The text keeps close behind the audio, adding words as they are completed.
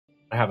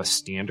have a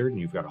standard and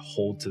you've got to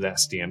hold to that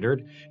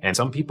standard. And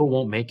some people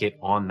won't make it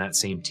on that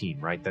same team,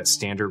 right? That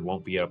standard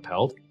won't be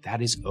upheld.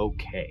 That is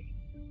okay.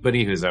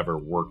 Anybody who's ever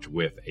worked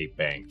with a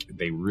bank,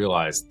 they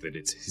realize that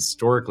it's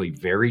historically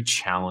very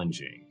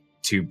challenging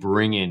to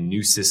bring in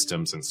new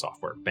systems and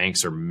software.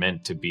 Banks are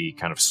meant to be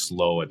kind of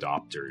slow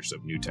adopters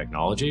of new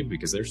technology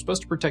because they're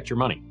supposed to protect your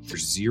money.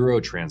 There's zero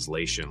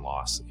translation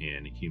loss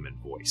in human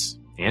voice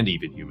and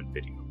even human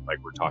video,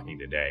 like we're talking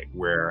today.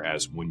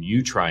 Whereas when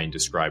you try and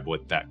describe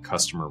what that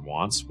customer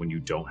wants, when you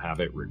don't have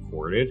it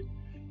recorded,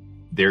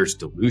 there's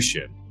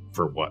dilution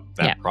for what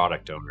that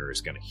product owner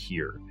is going to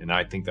hear. And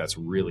I think that's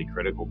really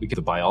critical because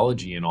the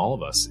biology in all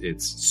of us,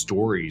 it's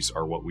stories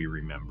are what we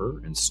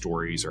remember and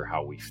stories are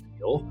how we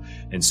feel.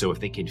 And so if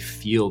they can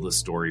feel the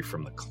story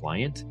from the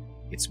client,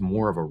 it's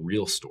more of a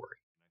real story.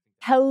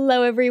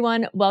 Hello,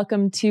 everyone.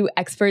 Welcome to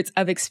Experts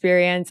of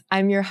Experience.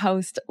 I'm your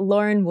host,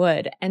 Lauren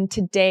Wood, and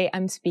today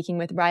I'm speaking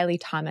with Riley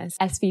Thomas,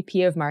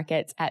 SVP of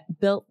Markets at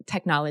Built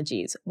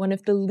Technologies, one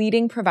of the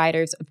leading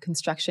providers of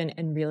construction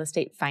and real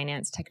estate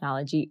finance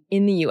technology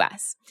in the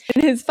U.S.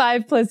 In his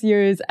 5+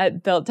 years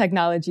at Built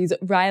Technologies,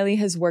 Riley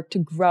has worked to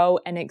grow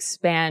and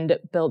expand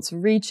Built's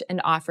reach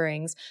and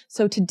offerings.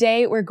 So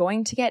today we're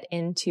going to get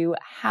into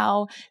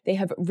how they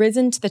have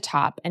risen to the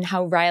top and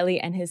how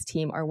Riley and his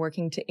team are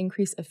working to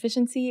increase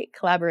efficiency,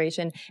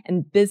 collaboration,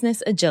 and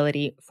business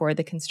agility for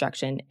the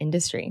construction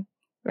industry.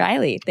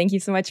 Riley, thank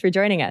you so much for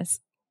joining us.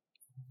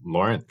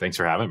 Lauren, thanks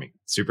for having me.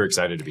 Super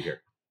excited to be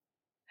here.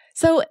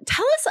 So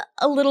tell us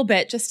a little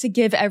bit, just to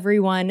give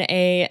everyone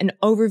an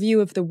overview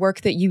of the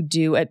work that you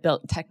do at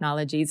Built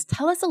Technologies.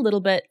 Tell us a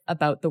little bit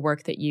about the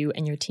work that you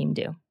and your team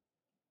do.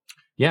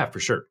 Yeah, for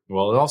sure.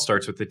 Well, it all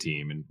starts with the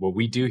team. And what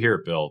we do here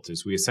at Built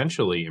is we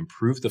essentially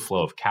improve the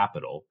flow of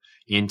capital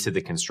into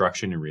the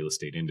construction and real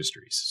estate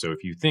industries. So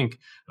if you think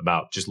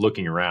about just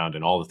looking around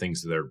and all the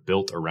things that are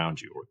built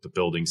around you, or the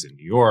buildings in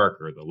New York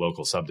or the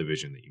local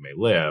subdivision that you may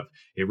live,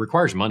 it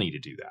requires money to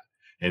do that.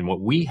 And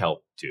what we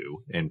help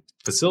do and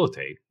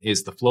facilitate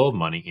is the flow of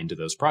money into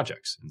those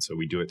projects. And so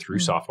we do it through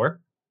software.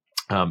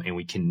 And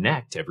we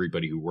connect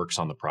everybody who works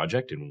on the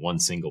project in one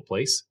single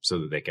place so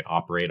that they can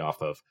operate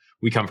off of,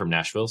 we come from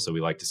Nashville, so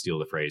we like to steal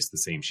the phrase, the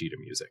same sheet of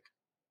music.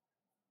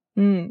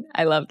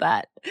 I love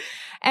that.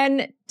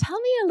 And tell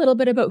me a little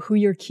bit about who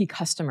your key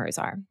customers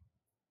are.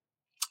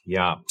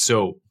 Yeah.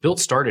 So Built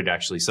started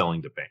actually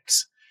selling to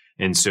banks.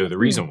 And so the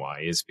reason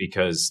why is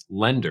because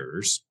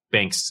lenders,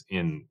 banks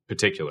in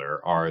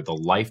particular, are the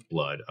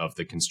lifeblood of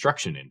the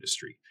construction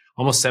industry.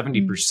 Almost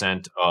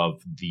 70%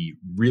 of the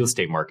real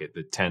estate market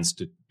that tends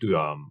to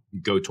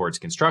go towards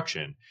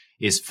construction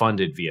is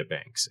funded via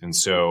banks. And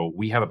so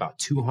we have about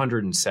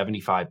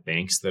 275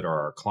 banks that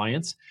are our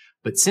clients.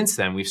 But since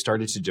then, we've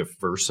started to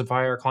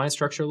diversify our client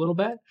structure a little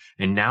bit.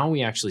 And now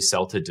we actually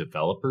sell to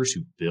developers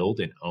who build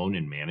and own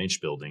and manage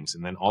buildings,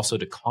 and then also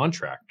to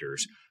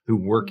contractors who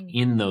work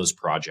in those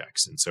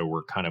projects. And so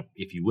we're kind of,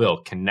 if you will,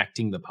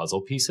 connecting the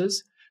puzzle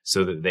pieces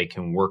so that they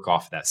can work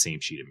off that same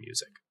sheet of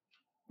music.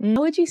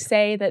 How would you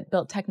say that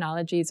Built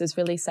Technologies is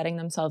really setting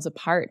themselves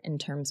apart in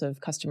terms of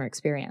customer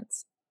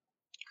experience?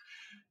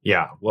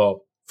 Yeah,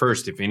 well,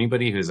 first, if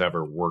anybody who's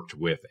ever worked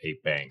with a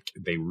bank,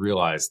 they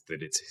realize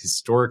that it's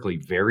historically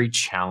very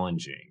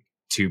challenging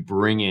to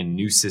bring in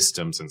new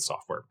systems and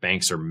software.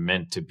 Banks are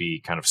meant to be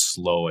kind of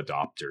slow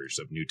adopters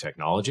of new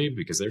technology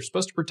because they're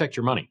supposed to protect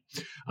your money.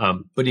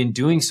 But in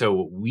doing so,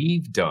 what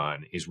we've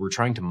done is we're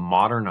trying to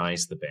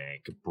modernize the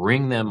bank,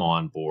 bring them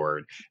on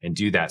board and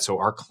do that. So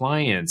our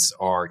clients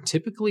are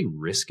typically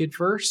risk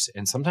adverse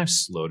and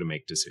sometimes slow to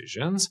make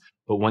decisions.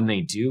 But when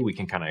they do, we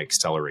can kind of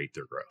accelerate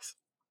their growth.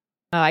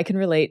 I can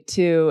relate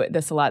to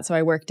this a lot. So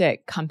I worked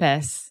at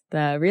Compass,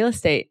 the real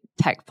estate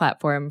tech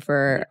platform,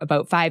 for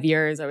about 5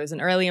 years. I was an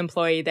early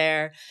employee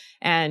there,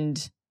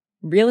 and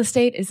real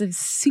estate is a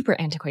super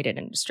antiquated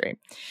industry.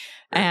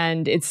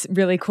 And it's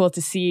really cool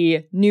to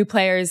see new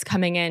players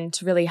coming in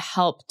to really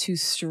help to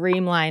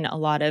streamline a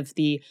lot of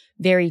the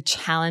very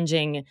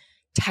challenging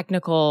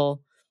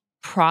technical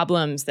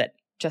problems that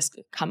just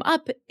come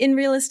up in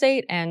real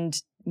estate and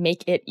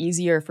make it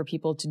easier for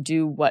people to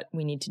do what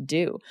we need to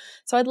do.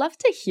 So I'd love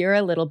to hear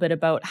a little bit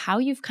about how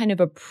you've kind of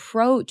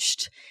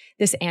approached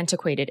this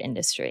antiquated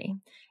industry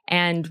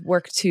and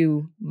work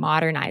to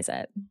modernize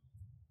it.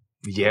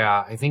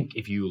 Yeah, I think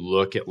if you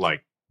look at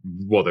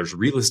there's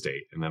real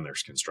estate and then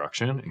there's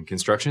construction, and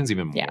construction is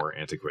even more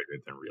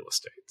antiquated than real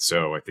estate.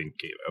 So I think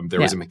there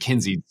was a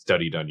McKinsey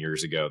study done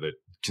years ago that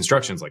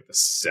construction is like the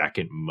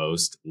second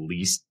most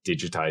least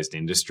digitized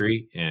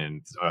industry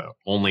and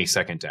only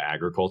second to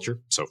agriculture,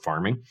 so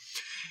farming.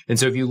 And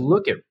so if you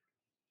look at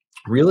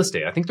real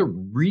estate, I think the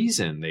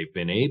reason they've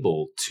been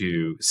able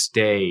to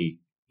stay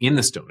in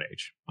the Stone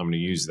Age, I'm going to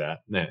use that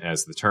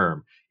as the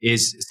term,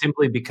 is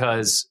simply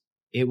because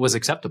it was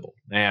acceptable.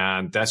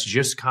 And that's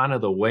just kind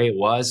of the way it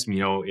was. You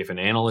know, if an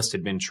analyst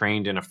had been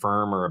trained in a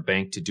firm or a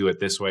bank to do it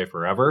this way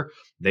forever,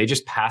 they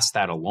just passed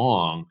that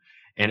along.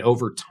 And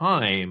over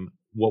time,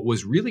 what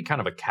was really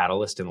kind of a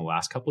catalyst in the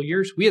last couple of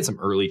years, we had some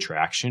early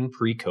traction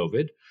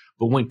pre-COVID.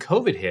 But when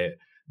COVID hit,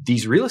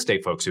 these real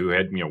estate folks who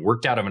had,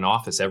 worked out of an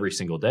office every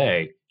single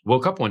day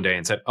woke up one day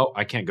and said, oh,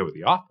 I can't go to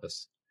the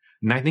office.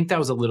 And I think that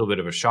was a little bit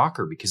of a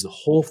shocker because the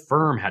whole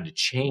firm had to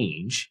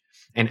change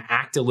and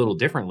act a little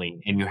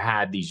differently. And you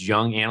had these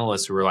young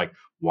analysts who were like,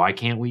 why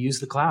can't we use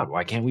the cloud?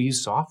 Why can't we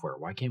use software?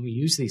 Why can't we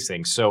use these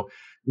things? So,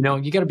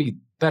 you got to be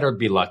better to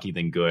be lucky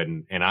than good.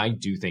 And I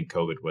do think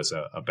COVID was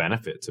a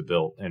benefit to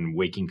build and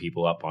waking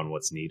people up on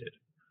what's needed.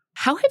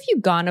 How have you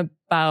gone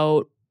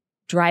about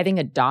driving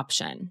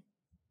adoption?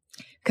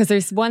 Because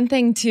there's one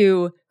thing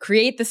to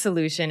create the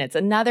solution. It's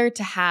another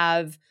to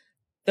have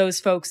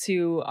those folks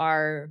who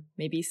are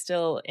maybe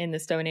still in the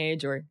Stone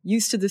Age or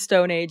used to the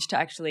Stone Age to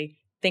actually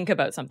think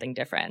about something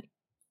different.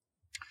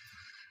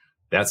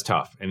 That's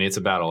tough. And it's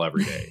a battle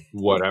every day.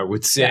 What I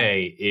would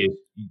say is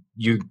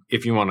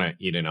if you want to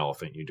eat an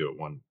elephant, you do it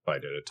one bite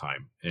at a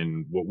time.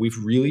 And what we've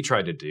really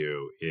tried to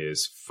do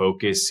is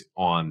focus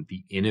on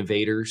the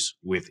innovators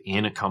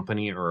within a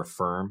company or a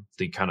firm,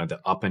 the kind of the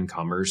up and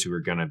comers who are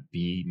going to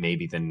be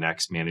maybe the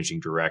next managing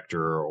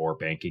director or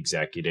bank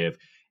executive,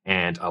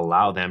 and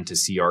allow them to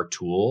see our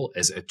tool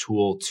as a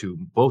tool to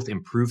both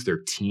improve their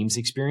team's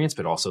experience,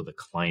 but also the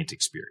client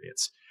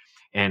experience.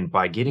 And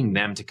by getting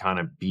them to kind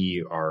of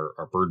be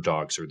our bird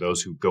dogs or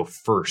those who go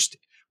first,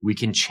 we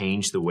can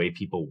change the way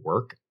people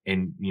work.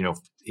 And,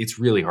 it's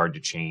really hard to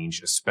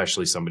change,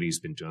 especially somebody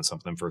who's been doing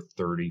something for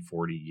 30,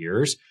 40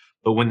 years.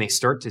 But when they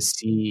start to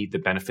see the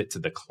benefit to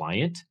the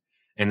client,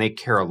 and they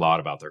care a lot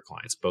about their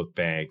clients, both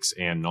banks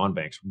and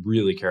non-banks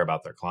really care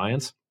about their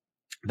clients,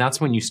 that's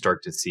when you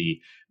start to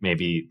see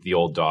maybe the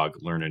old dog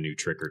learn a new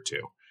trick or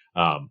two.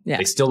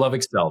 They still love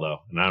Excel though,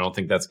 and I don't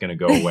think that's going to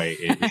go away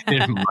in my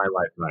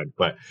lifetime,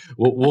 but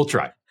we'll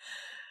try.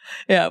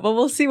 Yeah, well,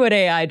 we'll see what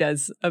AI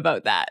does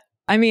about that.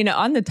 I mean,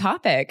 on the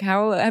topic,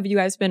 how have you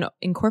guys been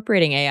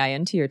incorporating AI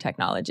into your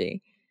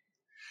technology?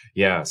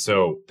 Yeah,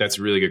 so that's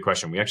a really good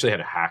question. We actually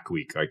had a hack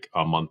week like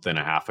a month and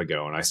a half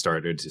ago, and I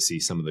started to see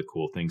some of the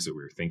cool things that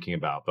we were thinking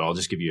about, but I'll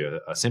just give you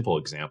a simple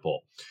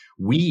example.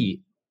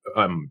 We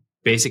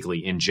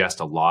basically ingest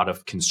a lot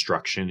of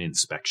construction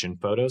inspection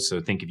photos.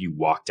 So think if you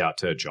walked out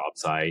to a job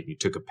site, you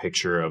took a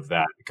picture of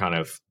that kind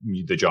of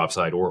the job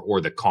site or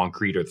the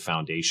concrete or the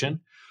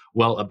foundation.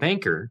 Well, a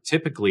banker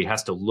typically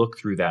has to look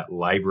through that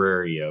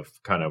library of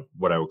kind of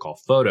what I would call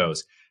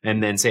photos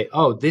and then say,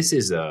 oh, this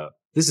is a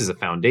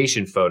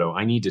foundation photo.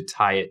 I need to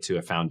tie it to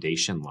a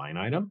foundation line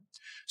item.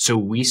 So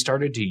we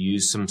started to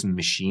use some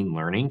machine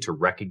learning to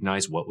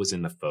recognize what was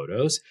in the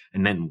photos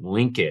and then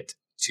link it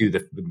to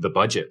the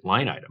budget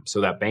line item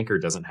so that banker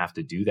doesn't have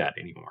to do that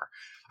anymore.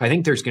 I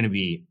think there's going to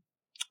be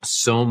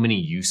so many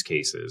use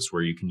cases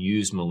where you can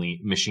use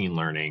machine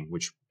learning,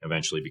 which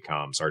eventually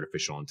becomes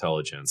artificial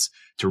intelligence,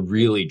 to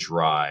really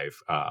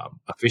drive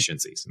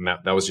efficiencies. And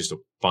that was just a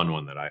fun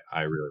one that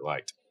I really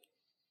liked.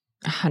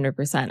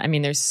 100%. I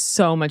mean, there's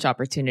so much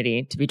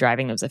opportunity to be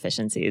driving those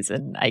efficiencies.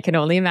 And I can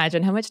only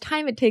imagine how much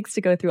time it takes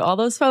to go through all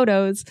those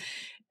photos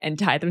and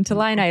tie them to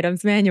line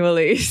items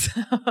manually.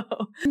 So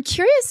I'm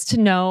curious to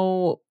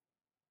know,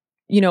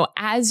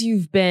 as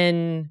you've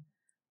been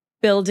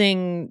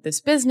building this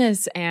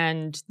business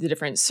and the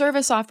different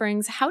service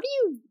offerings, how do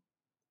you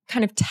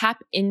kind of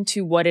tap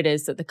into what it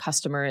is that the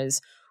customer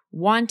is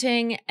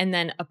wanting and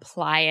then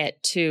apply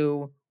it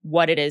to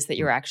what it is that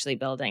you're actually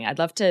building? I'd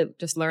love to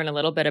just learn a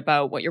little bit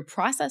about what your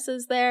process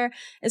is there,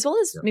 as well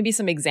as maybe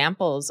some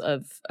examples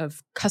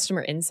of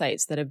customer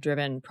insights that have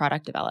driven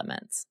product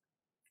developments.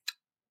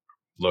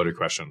 Loaded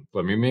question.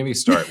 Let me maybe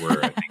start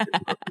where I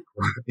think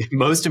it's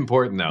most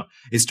important, though.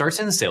 It starts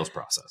in the sales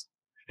process.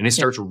 And it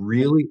starts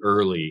really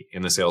early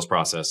in the sales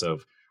process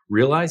of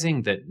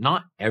realizing that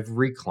not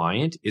every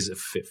client is a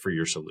fit for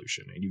your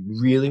solution. And you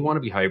really want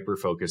to be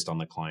hyper-focused on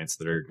the clients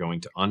that are going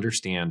to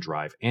understand,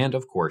 drive, and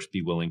of course,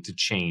 be willing to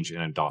change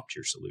and adopt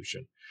your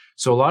solution.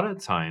 So a lot of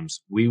the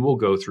times, we will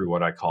go through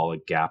what I call a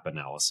gap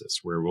analysis,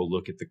 where we'll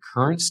look at the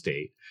current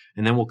state,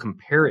 and then we'll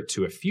compare it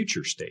to a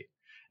future state.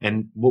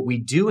 And what we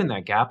do in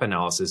that gap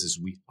analysis is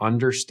we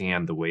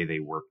understand the way they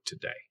work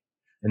today.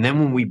 And then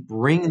when we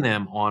bring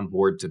them on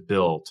board to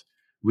build,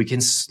 we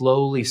can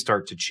slowly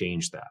start to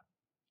change that.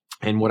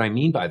 And what I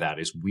mean by that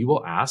is we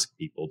will ask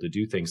people to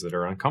do things that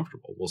are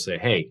uncomfortable. We'll say,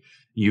 hey,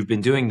 you've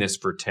been doing this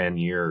for 10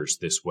 years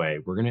this way.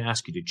 We're going to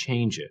ask you to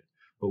change it.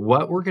 But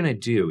what we're going to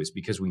do is,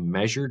 because we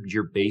measured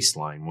your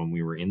baseline when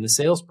we were in the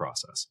sales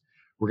process,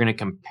 we're going to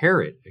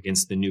compare it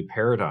against the new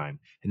paradigm.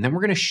 And then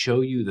we're going to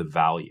show you the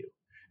value.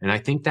 And I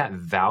think that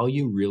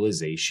value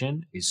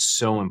realization is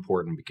so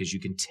important, because you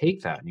can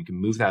take that and you can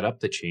move that up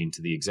the chain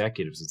to the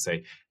executives and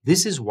say,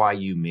 this is why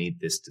you made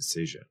this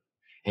decision.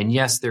 And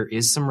yes, there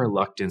is some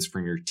reluctance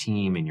from your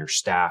team and your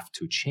staff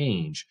to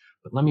change,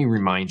 but let me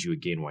remind you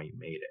again why you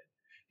made it.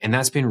 And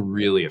that's been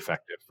really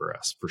effective for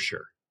us, for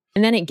sure.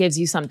 And then it gives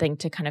you something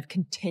to kind of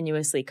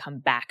continuously come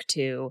back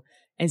to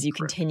as you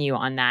continue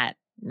on that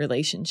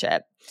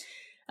relationship.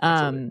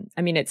 I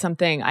mean, it's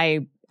something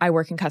I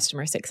work in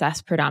customer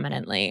success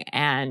predominantly.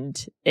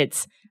 And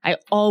I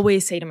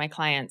always say to my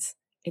clients,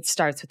 it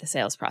starts with the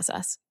sales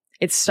process.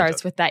 It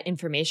starts with that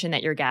information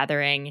that you're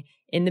gathering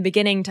in the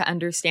beginning to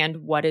understand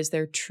what is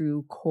their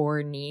true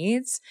core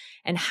needs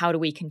and how do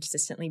we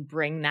consistently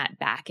bring that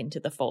back into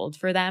the fold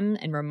for them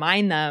and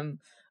remind them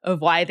of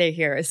why they're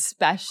here,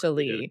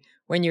 especially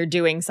when you're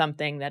doing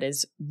something that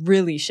is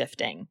really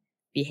shifting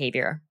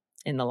behavior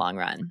in the long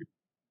run.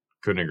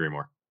 Couldn't agree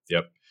more.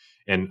 Yep.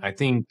 And I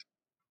think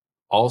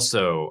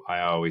also, I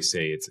always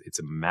say it's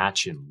a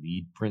match and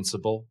lead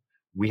principle.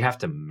 We have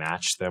to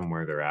match them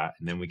where they're at,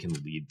 and then we can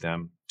lead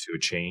them to a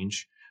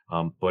change.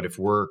 But if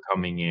we're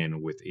coming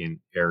in with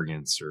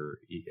arrogance or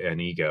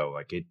an ego,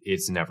 like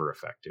it's never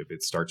effective.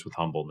 It starts with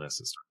humbleness,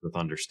 it starts with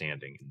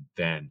understanding, and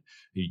then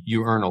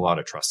you earn a lot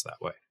of trust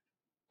that way.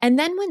 And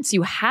then once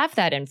you have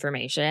that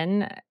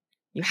information,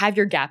 you have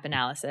your gap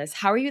analysis,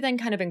 how are you then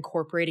kind of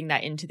incorporating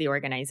that into the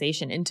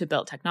organization, into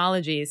Built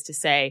Technologies to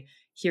say,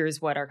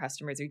 here's what our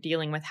customers are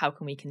dealing with, how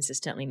can we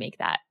consistently make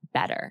that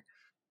better?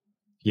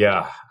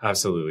 Yeah,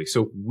 absolutely.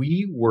 So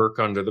we work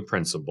under the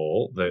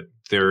principle that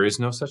there is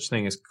no such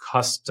thing as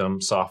custom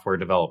software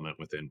development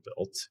within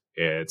Built.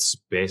 It's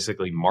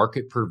basically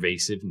market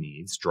pervasive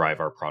needs drive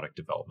our product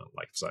development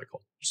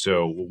lifecycle.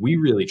 So what we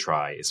really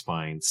try is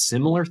find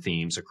similar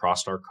themes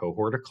across our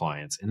cohort of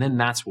clients, and then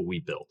that's what we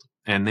build.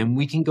 And then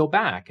we can go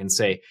back and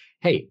say,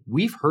 hey,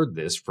 we've heard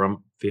this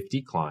from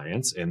 50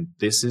 clients, and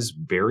this is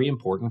very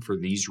important for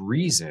these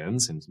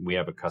reasons. And we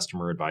have a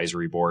customer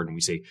advisory board, and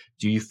we say,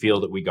 do you feel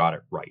that we got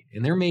it right?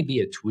 And there may be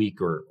a tweak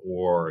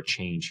or a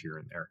change here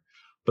and there.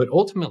 But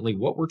ultimately,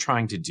 what we're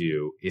trying to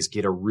do is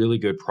get a really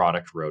good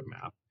product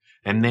roadmap.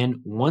 And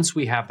then once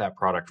we have that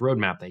product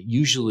roadmap, that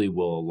usually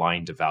will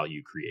align to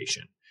value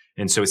creation.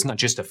 And so it's not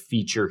just a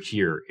feature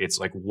here. It's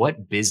like,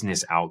 what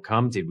business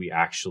outcome did we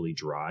actually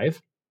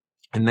drive?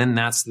 And then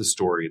that's the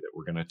story that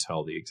we're going to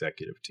tell the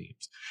executive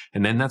teams.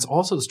 And then that's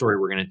also the story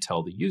we're going to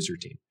tell the user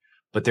team.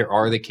 But there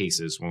are the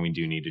cases when we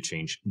do need to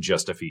change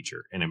just a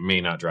feature, and it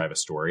may not drive a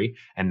story.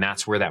 And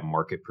that's where that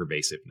market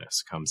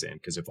pervasiveness comes in.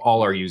 Because if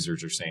all our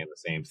users are saying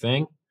the same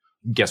thing,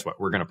 guess what?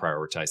 We're going to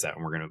prioritize that,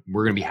 and we're going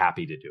to be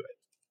happy to do it.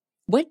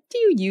 What do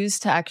you use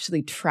to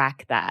actually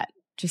track that?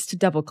 Just to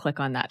double click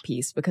on that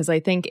piece, because I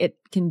think it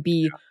can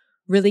be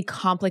really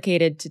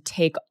complicated to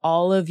take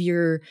all of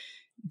your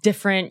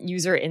different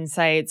user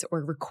insights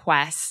or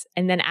requests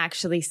and then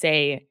actually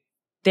say,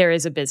 there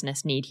is a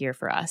business need here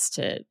for us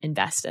to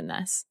invest in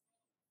this.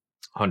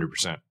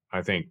 100%.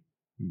 I think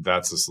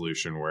that's a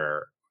solution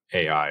where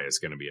AI is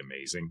going to be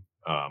amazing.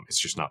 It's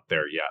just not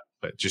there yet.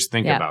 But just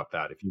think about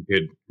that. If you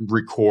could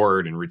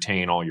record and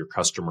retain all your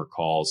customer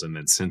calls and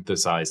then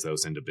synthesize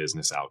those into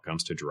business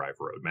outcomes to drive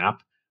roadmap,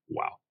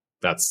 wow,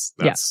 that's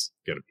going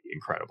to be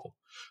incredible.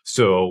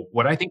 So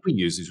what I think we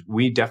use is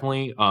we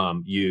definitely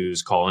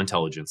use call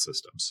intelligence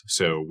systems.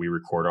 So we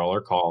record all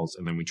our calls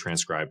and then we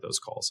transcribe those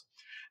calls.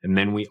 And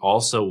then we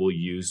also will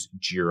use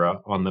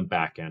Jira on the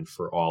back end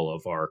for all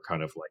of our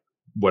kind of like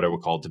what I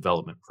would call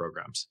development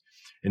programs.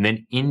 And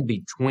then in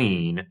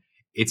between,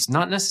 it's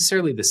not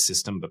necessarily the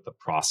system, but the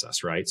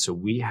process, right? So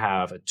we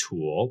have a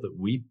tool that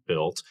we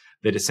built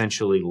that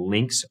essentially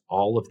links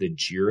all of the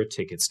Jira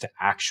tickets to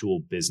actual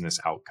business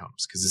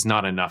outcomes. Because it's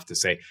not enough to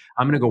say,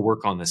 I'm going to go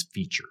work on this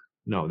feature.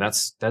 No,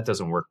 that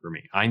doesn't work for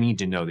me. I need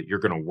to know that you're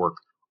going to work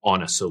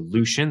on a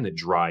solution that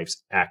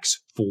drives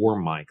X for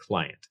my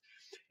client.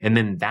 And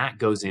then that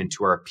goes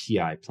into our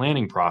PI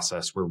planning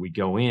process where we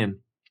go in,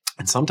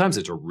 and sometimes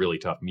it's a really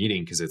tough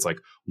meeting because it's like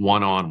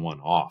one on, one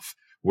off,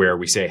 where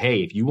we say,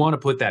 hey, if you want to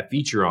put that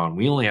feature on,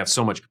 we only have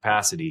so much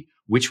capacity.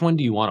 Which one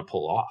do you want to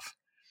pull off?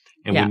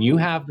 And when you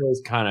have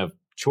those kind of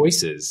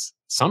choices,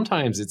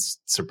 sometimes it's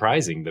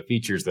surprising the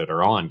features that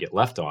are on get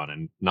left on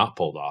and not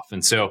pulled off.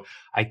 And so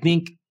I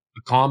think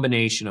a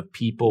combination of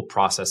people,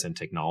 process, and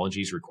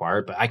technology is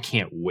required, but I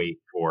can't wait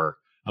for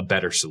a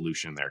better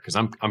solution there because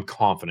I'm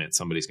confident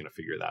somebody's going to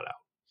figure that out.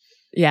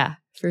 Yeah,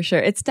 for sure.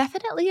 It's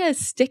definitely a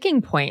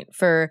sticking point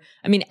for,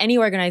 any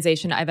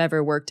organization I've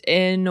ever worked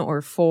in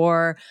or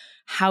for.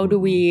 How do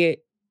we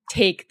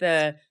take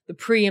the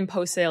pre and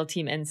post sale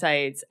team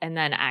insights and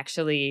then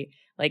actually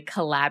like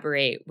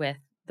collaborate with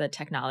the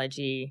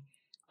technology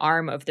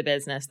arm of the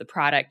business, the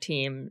product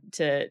team,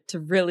 to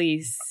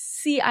really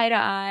see eye to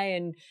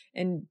eye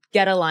and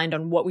get aligned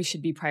on what we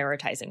should be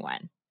prioritizing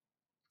when?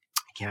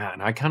 Yeah,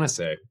 and I kind of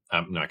say,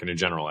 I'm not going to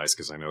generalize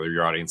because I know that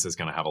your audience is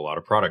going to have a lot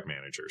of product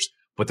managers,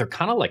 but they're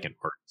kind of like an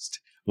artist.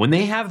 When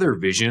they have their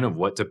vision of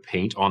what to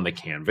paint on the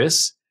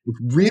canvas,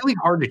 it's really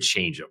hard to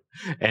change them.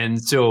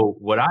 And so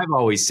what I've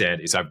always said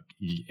is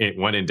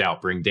when in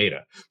doubt, bring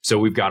data. So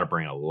we've got to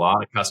bring a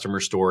lot of customer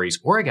stories,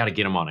 or I got to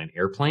get them on an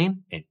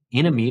airplane and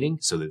in a meeting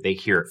so that they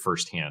hear it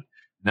firsthand.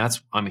 And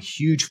I'm a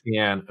huge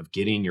fan of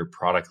getting your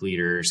product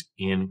leaders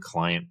in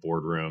client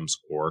boardrooms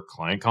or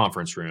client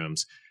conference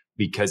rooms,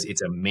 because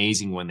it's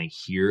amazing when they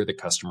hear the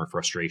customer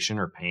frustration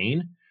or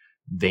pain,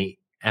 they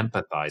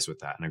empathize with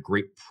that. And a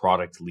great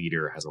product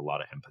leader has a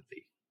lot of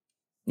empathy.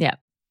 Yeah.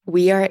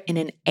 We are in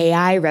an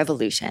AI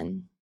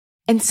revolution,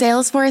 and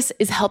Salesforce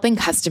is helping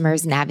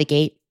customers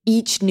navigate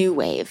each new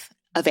wave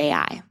of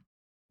AI.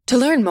 To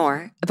learn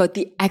more about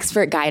the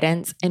expert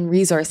guidance and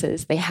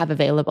resources they have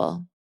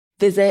available,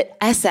 Visit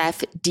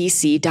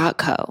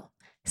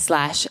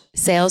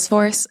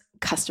sfdc.co/Salesforce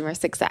customer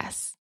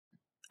success.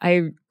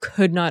 I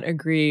could not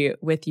agree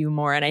with you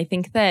more. And I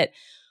think that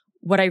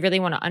what I really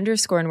want to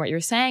underscore in what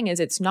you're saying is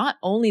it's not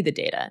only the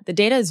data. The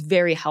data is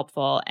very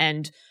helpful,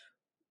 and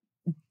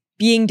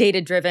being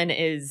data-driven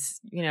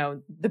is,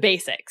 the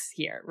basics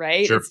here,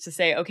 right? Sure. It's to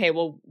say, okay,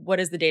 well, what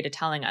is the data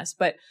telling us?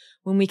 But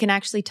when we can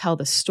actually tell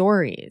the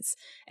stories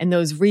and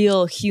those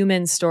real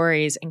human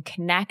stories and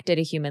connect at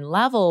a human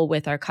level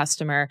with our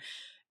customer,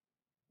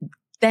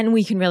 then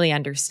we can really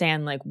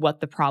understand like what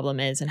the problem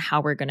is and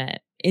how we're going to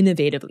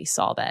innovatively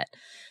solve it.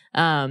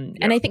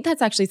 And I think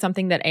that's actually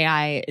something that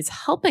AI is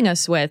helping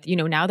us with.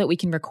 Now that we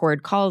can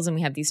record calls and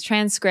we have these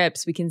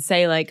transcripts, we can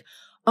say like,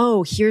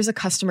 oh, here's a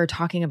customer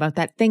talking about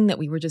that thing that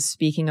we were just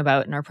speaking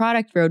about in our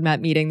product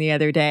roadmap meeting the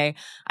other day.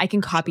 I can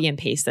copy and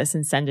paste this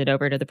and send it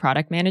over to the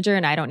product manager,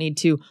 and I don't need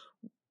to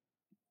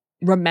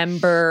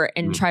remember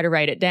and try to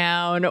write it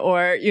down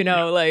or,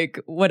 like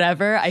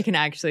whatever. I can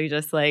actually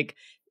just like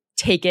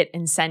take it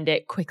and send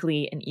it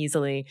quickly and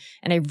easily.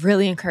 And I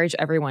really encourage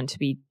everyone to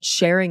be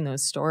sharing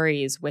those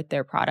stories with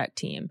their product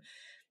team.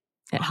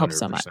 It helps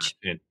so much.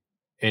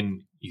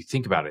 And you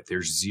think about it,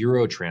 there's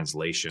zero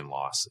translation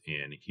loss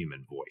in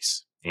human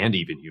voice and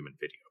even human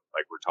video,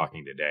 like we're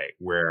talking today.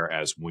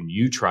 Whereas when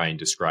you try and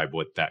describe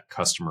what that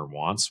customer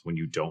wants, when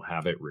you don't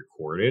have it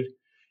recorded,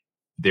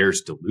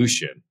 there's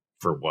dilution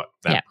for what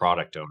that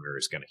product owner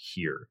is going to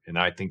hear. And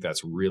I think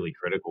that's really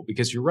critical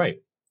because you're right.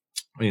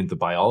 I mean, the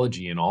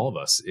biology in all of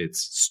us,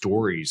 it's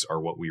stories are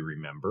what we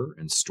remember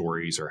and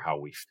stories are how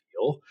we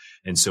feel.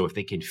 And so if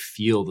they can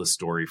feel the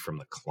story from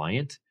the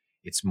client,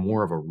 it's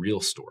more of a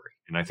real story.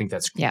 And I think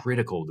that's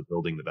critical to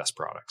building the best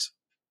products.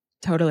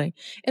 Totally.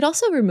 It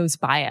also removes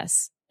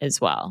bias as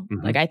well.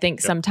 Like I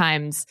think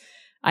sometimes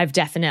I've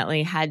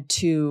definitely had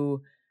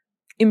to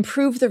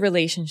improve the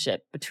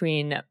relationship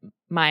between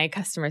my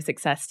customer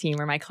success team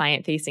or my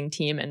client facing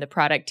team and the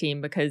product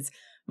team, because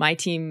my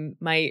team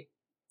might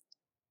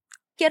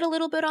get a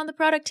little bit on the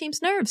product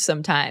team's nerves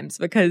sometimes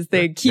because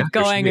they keep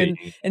going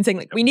and saying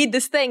like, we need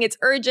this thing. It's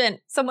urgent.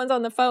 Someone's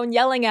on the phone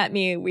yelling at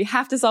me. We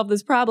have to solve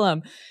this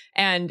problem.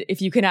 And if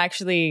you can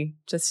actually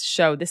just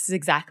show this is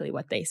exactly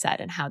what they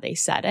said and how they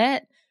said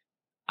it,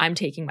 I'm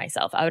taking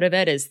myself out of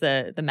it as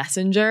the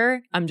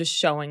messenger. I'm just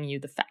showing you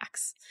the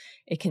facts.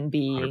 It can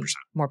be 100%.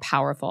 more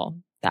powerful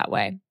that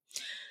way.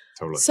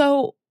 Totally.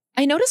 So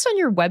I noticed on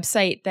your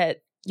website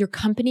that your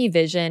company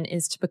vision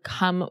is to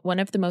become one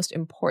of the most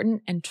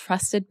important and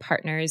trusted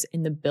partners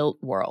in the built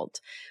world,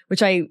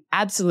 which I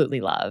absolutely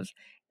love.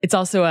 It's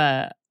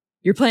also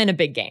you're playing a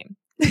big game.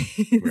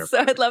 So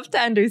I'd love to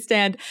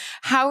understand,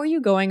 how are you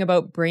going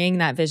about bringing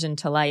that vision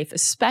to life,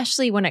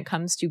 especially when it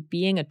comes to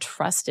being a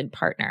trusted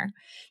partner?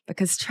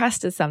 Because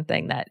trust is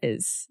something that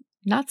is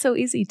not so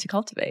easy to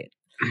cultivate.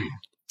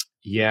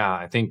 Yeah,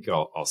 I think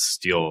I'll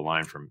steal a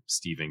line from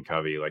Stephen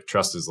Covey. Like,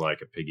 trust is like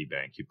a piggy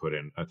bank. You put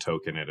in a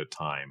token at a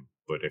time,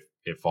 but if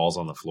it falls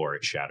on the floor,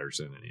 it shatters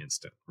in an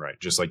instant, right?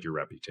 Just like your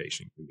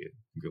reputation can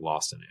get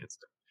lost in an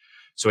instant.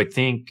 So I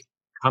think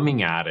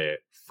coming at it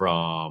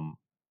from,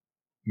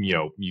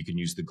 you can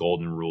use the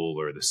golden rule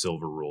or the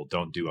silver rule,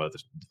 don't do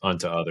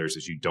unto others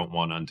as you don't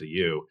want unto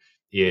you,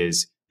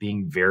 is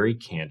being very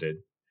candid,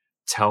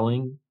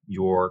 telling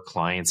your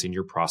clients and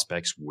your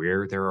prospects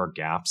where there are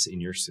gaps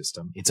in your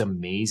system. It's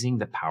amazing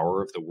the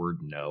power of the word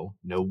no.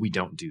 No, we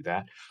don't do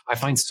that. I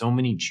find so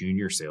many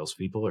junior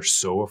salespeople are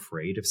so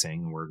afraid of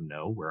saying the word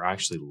no, where I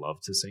actually love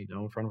to say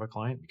no in front of a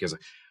client because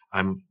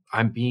I'm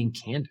being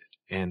candid.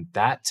 And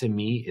that to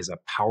me is a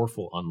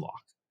powerful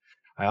unlock.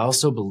 I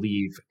also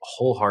believe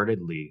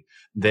wholeheartedly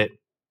that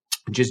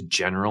just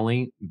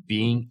generally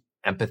being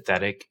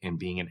empathetic and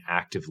being an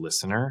active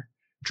listener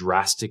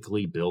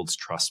drastically builds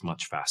trust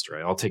much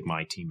faster. I'll take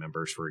my team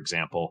members, for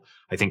example.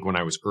 I think when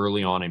I was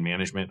early on in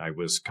management, I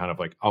was kind of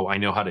like, oh, I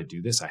know how to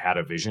do this. I had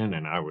a vision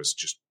and I was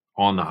just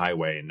on the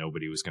highway and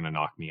nobody was going to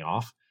knock me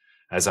off.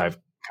 As I've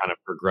kind of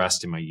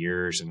progressed in my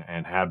years and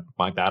had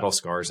my battle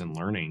scars and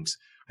learnings,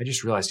 I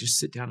just realized just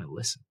sit down and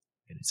listen.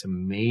 And it's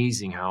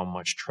amazing how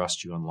much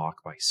trust you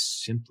unlock by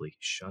simply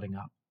shutting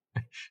up.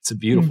 It's a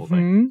beautiful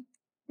thing.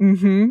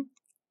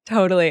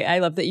 Totally. I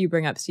love that you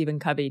bring up Stephen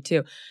Covey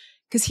too,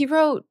 because he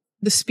wrote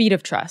The Speed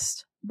of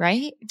Trust,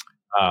 right?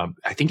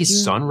 I think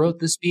his son wrote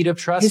The Speed of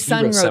Trust. His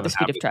son wrote The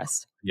Speed of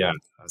Trust. Yeah.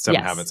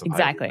 Seven Habits of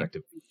Highly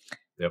Effective People.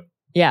 Yep.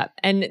 Yeah.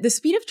 And The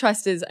Speed of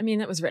Trust is,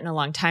 that was written a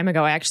long time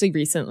ago. I actually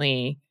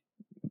recently,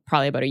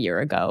 probably about a year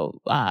ago,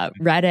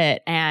 read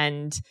it.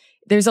 And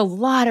there's a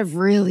lot of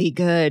really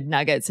good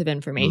nuggets of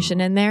information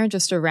in there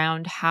just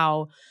around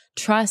how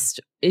trust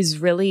is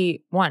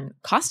really, one,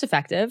 cost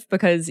effective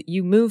because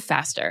you move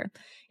faster.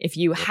 If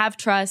you have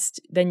trust,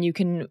 then you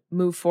can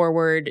move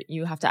forward.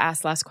 You have to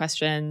ask less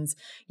questions.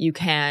 You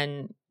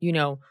can,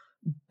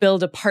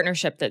 build a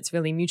partnership that's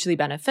really mutually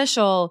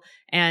beneficial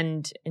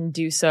and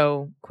do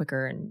so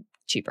quicker and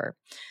cheaper,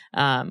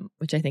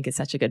 which I think is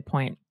such a good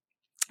point.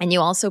 And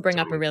you also bring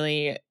up a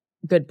really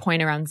good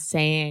point around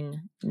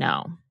saying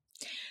no.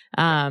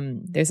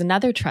 There's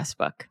another trust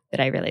book that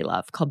I really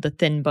love called The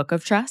Thin Book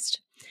of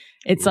Trust.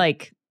 It's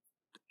like,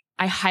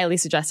 I highly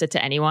suggest it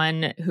to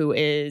anyone who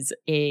is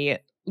a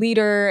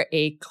leader,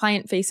 a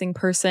client-facing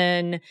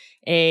person,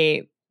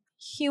 a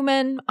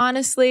human,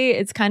 honestly.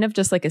 It's kind of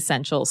just like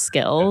essential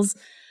skills.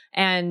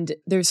 And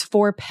there's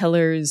 4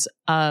 pillars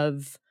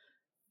of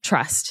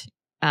trust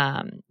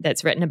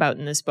that's written about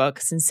in this book: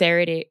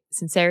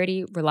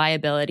 sincerity,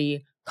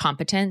 reliability,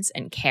 competence,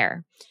 and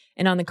care.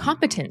 And on the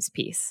competence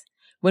piece,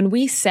 when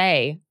we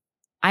say,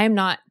 I am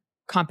not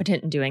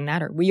competent in doing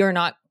that, or we are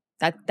not,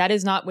 that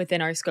is not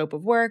within our scope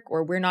of work,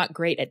 or we're not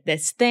great at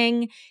this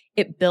thing,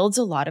 it builds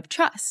a lot of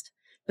trust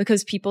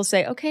because people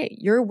say, okay,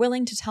 you're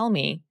willing to tell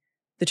me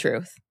the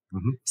truth.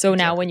 So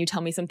now when you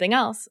tell me something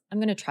else, I'm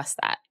going to trust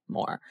that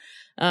more.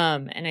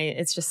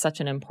 It's just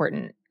such an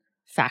important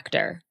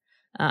factor.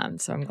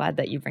 So I'm glad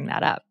that you bring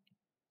that up.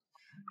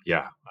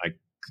 Yeah,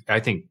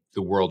 I think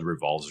the world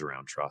revolves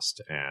around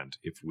trust. And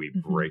if we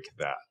break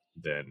that,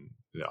 then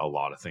a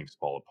lot of things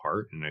fall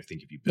apart. And I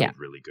think if you build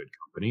really good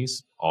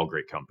companies, all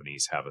great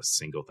companies have a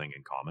single thing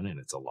in common, and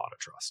it's a lot of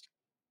trust.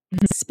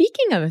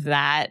 Speaking of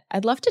that,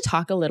 I'd love to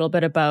talk a little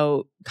bit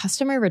about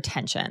customer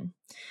retention,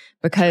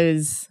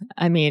 because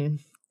I mean,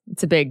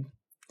 it's a big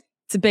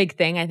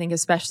thing, I think,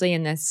 especially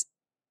in this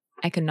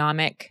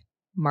economic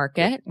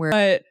market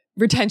where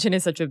retention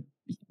is such a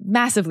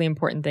massively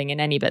important thing in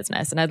any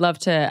business. And I'd love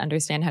to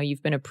understand how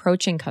you've been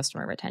approaching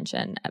customer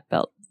retention at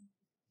Built.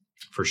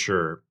 For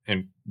sure.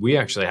 And we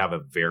actually have a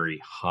very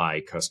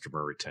high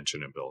customer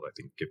retention at Built. I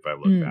think if I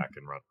look back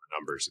and run the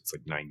numbers, it's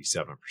like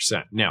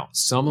 97%. Now,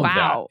 some of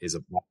that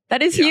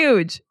is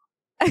huge.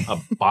 a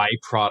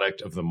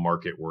byproduct of the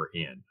market we're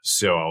in.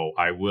 So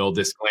I will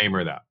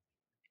disclaimer that.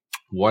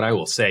 What I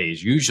will say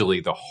is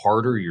usually the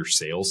harder your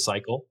sales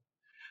cycle,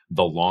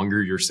 the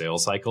longer your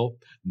sales cycle,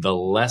 the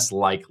less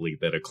likely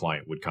that a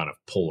client would kind of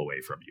pull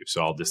away from you.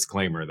 So I'll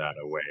disclaimer that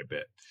away a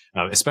bit,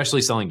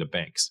 especially selling to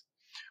banks.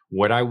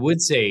 What I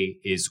would say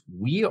is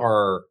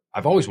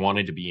I've always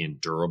wanted to be in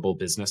durable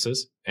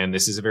businesses. And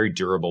this is a very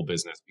durable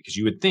business because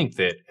you would think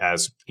that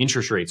as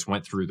interest rates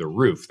went through the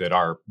roof, that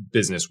our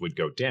business would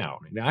go down.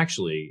 It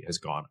actually has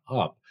gone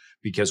up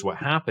because what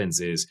happens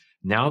is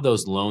now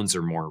those loans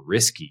are more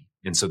risky.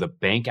 And so the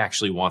bank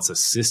actually wants a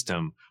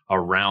system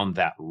around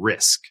that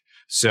risk.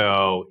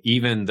 So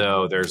even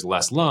though there's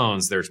less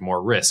loans, there's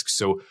more risk.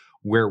 So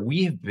where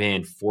we have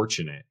been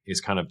fortunate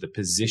is kind of the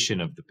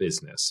position of the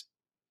business.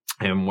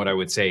 And what I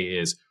would say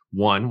is,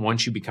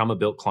 once you become a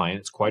Built client,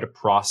 it's quite a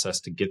process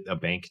to get a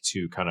bank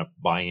to kind of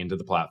buy into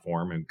the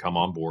platform and come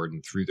on board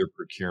and through their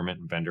procurement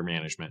and vendor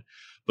management.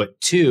 But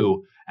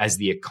 2, as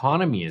the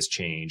economy has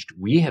changed,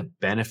 we have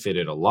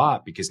benefited a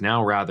lot because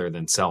now rather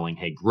than selling,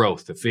 hey,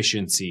 growth,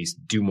 efficiencies,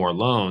 do more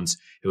loans,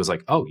 it was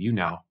like, oh, you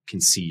now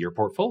can see your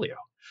portfolio.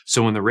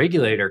 So when the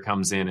regulator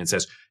comes in and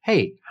says,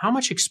 hey, how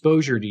much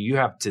exposure do you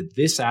have to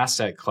this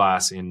asset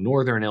class in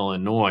Northern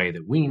Illinois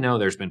that we know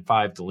there's been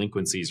 5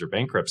 delinquencies or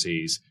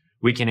bankruptcies,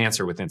 we can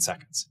answer within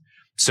seconds.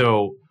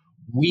 So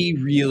we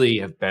really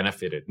have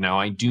benefited. Now,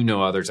 I do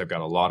know others. I've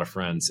got a lot of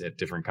friends at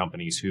different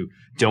companies who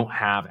don't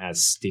have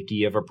as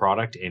sticky of a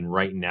product. And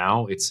right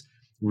now it's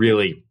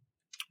really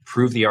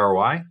prove the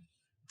ROI,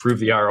 prove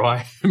the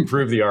ROI,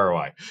 improve the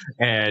ROI.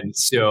 And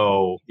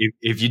so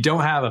if you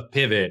don't have a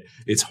pivot,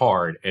 it's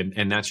hard.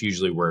 And that's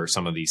usually where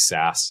some of these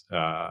SaaS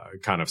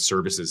kind of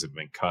services have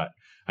been cut.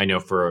 I know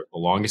for the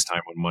longest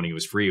time when money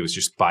was free, it was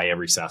just buy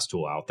every SaaS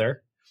tool out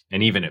there.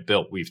 And even at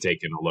Built, we've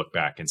taken a look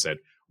back and said,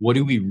 what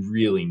do we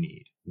really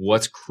need?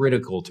 What's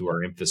critical to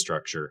our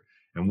infrastructure?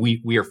 And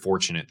we are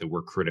fortunate that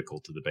we're critical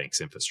to the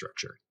bank's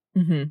infrastructure.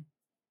 Mm-hmm.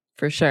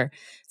 For sure.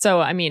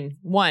 So, I mean,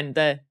 one,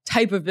 the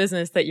type of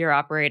business that you're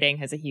operating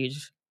has a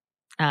huge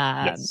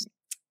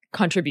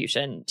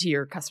contribution to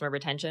your customer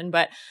retention,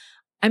 but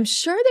I'm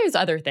sure there's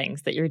other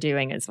things that you're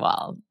doing as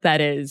well that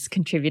is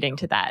contributing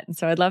to that. And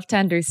so I'd love to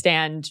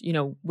understand,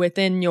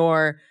 within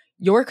your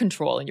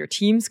control and your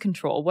team's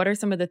control, what are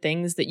some of the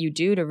things that you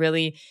do to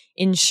really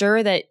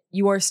ensure that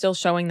you are still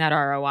showing that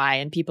ROI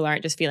and people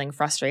aren't just feeling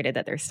frustrated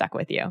that they're stuck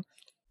with you?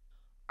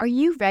 Are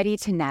you ready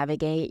to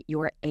navigate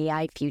your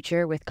AI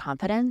future with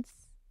confidence?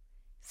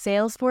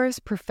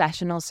 Salesforce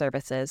Professional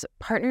Services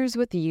partners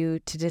with you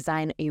to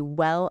design a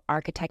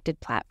well-architected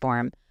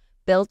platform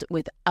built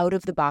with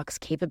out-of-the-box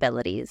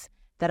capabilities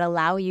that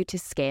allow you to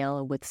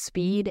scale with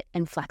speed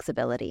and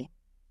flexibility.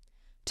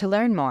 To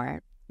learn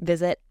more,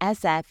 visit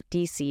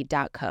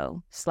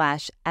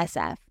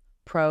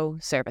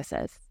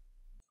sfdc.co/sfproservices.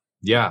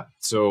 Yeah.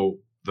 So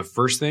the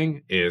first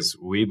thing is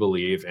we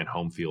believe in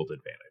home field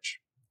advantage.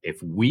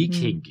 If we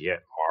can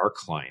get our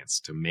clients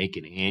to make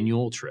an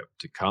annual trip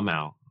to come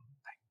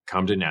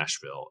to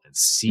Nashville and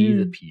see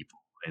the people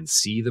and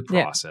see the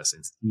process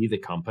and see the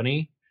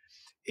company,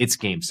 it's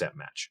game, set,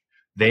 match.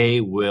 They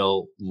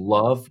will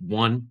love,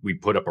 one, we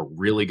put up a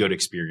really good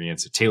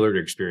experience, a tailored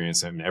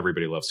experience, and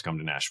everybody loves to come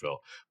to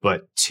Nashville.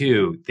 But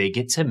 2, they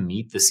get to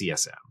meet the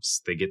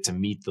CSMs. They get to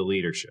meet the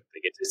leadership.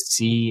 They get to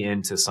see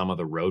into some of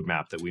the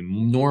roadmap that we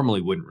normally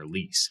wouldn't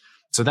release.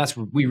 So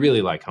we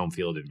really like home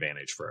field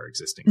advantage for our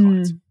existing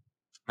clients.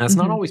 That's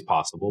not always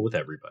possible with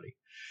everybody.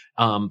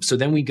 So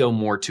then we go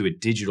more to a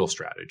digital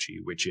strategy,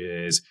 which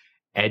is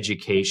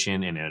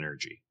education and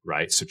energy,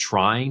 right? So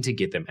trying to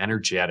get them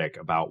energetic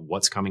about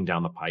what's coming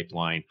down the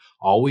pipeline,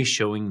 always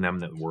showing them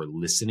that we're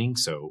listening.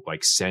 So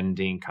like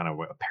sending kind of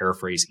a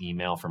paraphrase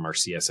email from our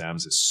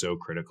CSMs is so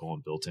critical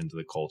and built into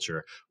the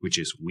culture, which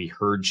is we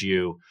heard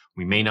you.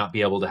 We may not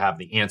be able to have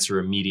the answer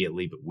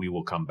immediately, but we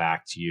will come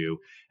back to you.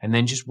 And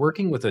then just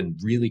working with a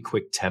really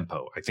quick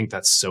tempo. I think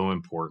that's so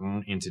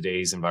important in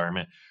today's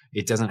environment.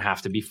 It doesn't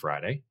have to be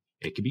Friday.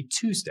 It could be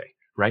Tuesday,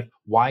 right?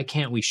 Why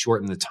can't we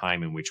shorten the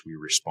time in which we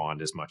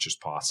respond as much as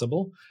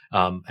possible?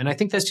 And I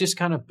think that's just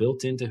kind of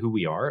built into who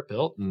we are at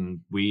Built. And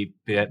we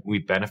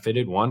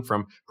benefited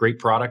from great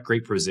product,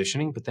 great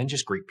positioning, but then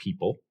just great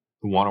people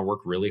who want to work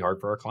really hard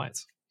for our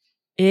clients.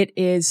 It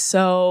is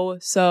so,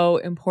 so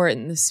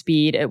important, the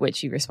speed at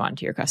which you respond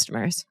to your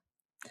customers.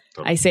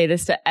 Totally. I say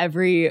this to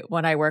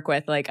everyone I work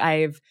with. Like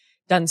I've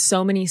done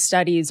so many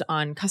studies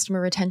on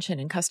customer retention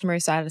and customer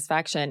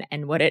satisfaction.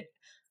 And what it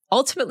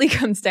ultimately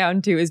comes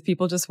down to is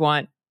people just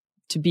want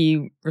to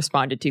be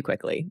responded to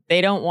quickly. They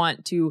don't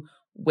want to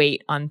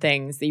wait on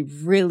things. They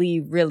really,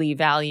 really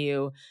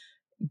value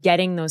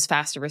getting those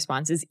faster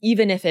responses,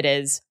 even if it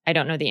is, I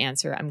don't know the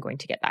answer, I'm going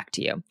to get back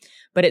to you.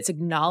 But it's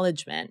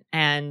acknowledgement.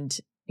 And,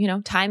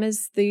 time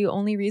is the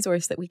only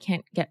resource that we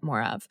can't get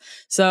more of.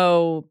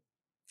 So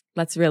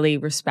let's really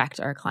respect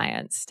our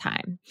clients'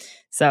 time.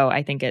 So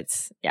I think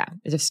it's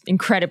just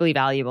incredibly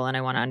valuable. And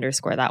I want to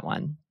underscore that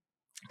one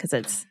because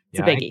it's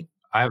a biggie.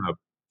 I have a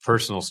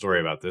personal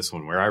story about this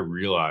one where I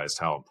realized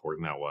how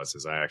important that was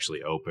as I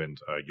actually opened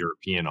a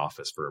European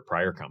office for a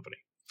prior company.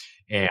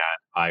 And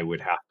I would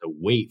have to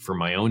wait for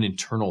my own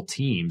internal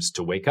teams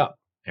to wake up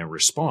and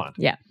respond.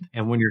 Yeah.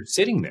 And when you're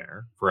sitting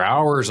there for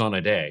hours on a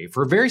day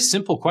for a very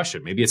simple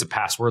question, maybe it's a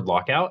password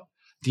lockout,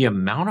 the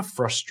amount of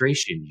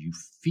frustration you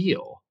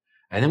feel.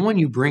 And then when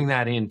you bring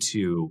that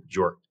into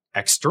your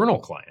external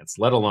clients,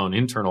 let alone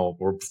internal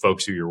or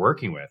folks who you're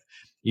working with,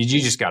 you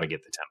just got to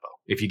get the tempo.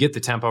 If you get the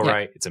tempo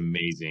right, it's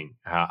amazing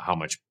how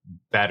much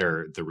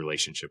better the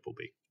relationship will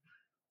be.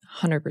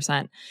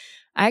 100%.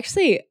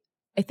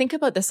 I think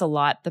about this a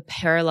lot, the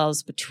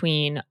parallels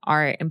between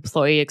our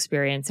employee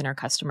experience and our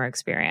customer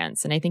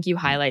experience. And I think you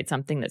highlight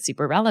something that's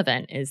super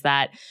relevant is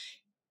that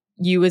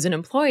you as an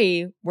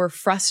employee were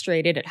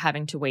frustrated at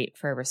having to wait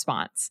for a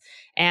response.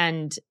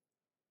 And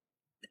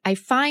I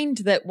find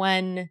that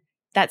when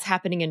that's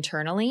happening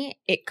internally,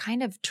 it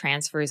kind of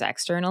transfers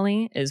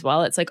externally as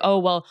well. It's like, oh,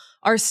 well,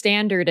 our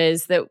standard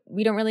is that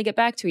we don't really get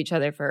back to each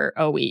other for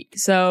a week.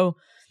 So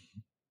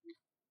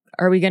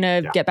are we going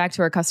to get back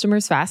to our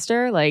customers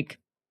faster? Like,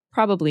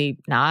 probably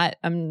not.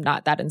 I'm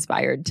not that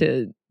inspired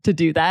to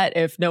do that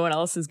if no one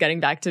else is getting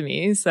back to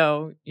me.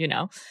 So,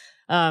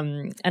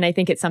 and I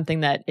think it's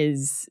something that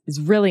is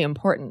really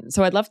important.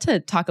 So I'd love to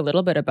talk a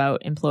little bit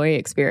about employee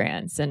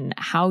experience and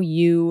how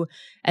you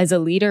as a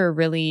leader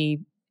really,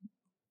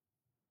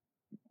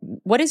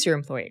 what is your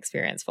employee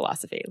experience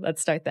philosophy?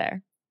 Let's start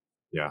there.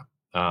 Yeah.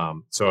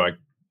 So I've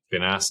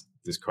been asked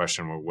this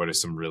question, what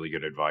is some really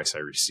good advice I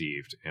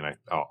received? And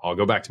I'll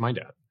go back to my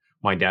dad.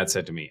 My dad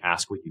said to me,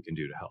 ask what you can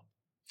do to help.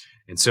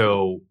 And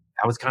so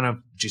that was kind of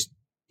just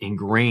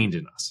ingrained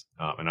in us.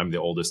 And I'm the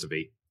oldest of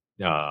 8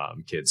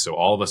 kids. So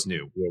all of us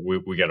knew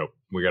we got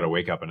to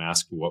wake up and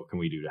ask, what can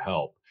we do to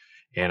help?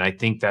 And I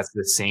think that's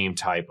the same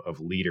type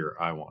of leader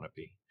I want to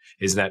be,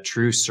 is that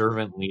true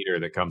servant leader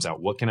that comes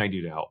out. What can I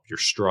do to help? You're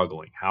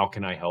struggling. How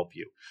can I help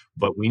you?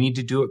 But we need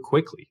to do it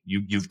quickly.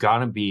 You've got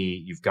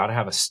to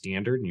have a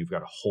standard and you've got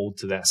to hold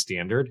to that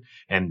standard.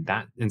 And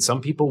some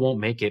people won't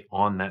make it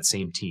on that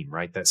same team,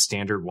 right? That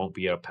standard won't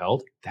be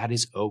upheld. That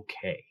is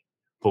okay.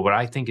 But what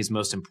I think is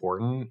most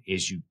important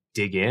is you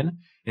dig in.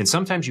 And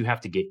sometimes you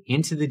have to get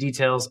into the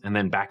details and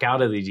then back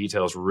out of the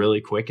details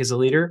really quick as a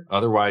leader.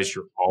 Otherwise,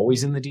 you're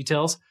always in the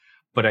details.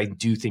 But I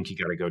do think you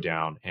got to go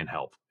down and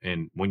help.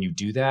 And when you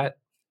do that,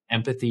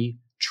 empathy,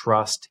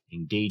 trust,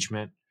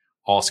 engagement,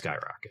 all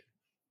skyrocket.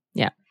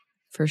 Yeah,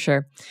 for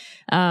sure.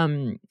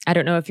 I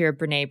don't know if you're a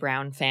Brené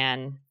Brown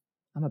fan.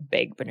 I'm a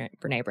big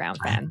Brené Brown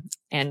fan.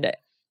 And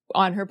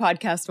on her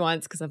podcast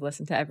once, because I've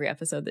listened to every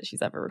episode that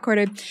she's ever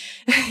recorded,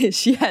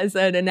 she has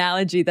an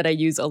analogy that I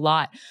use a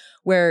lot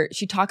where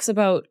she talks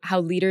about how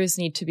leaders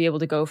need to be able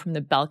to go from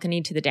the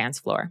balcony to the dance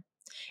floor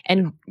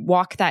and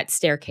walk that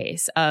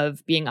staircase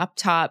of being up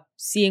top,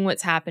 seeing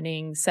what's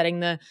happening, setting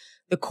the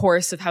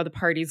course of how the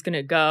party's going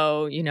to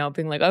go,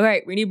 being like, all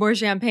right, we need more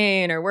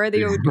champagne or where are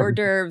the hors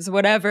d'oeuvres,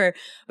 whatever.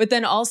 But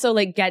then also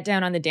like get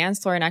down on the dance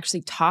floor and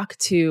actually talk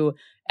to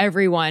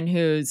everyone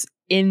who's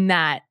in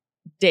that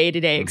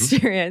day-to-day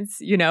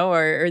experience,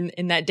 or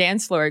in that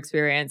dance floor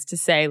experience to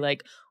say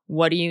like,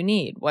 what do you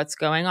need? What's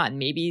going on?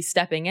 Maybe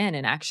stepping in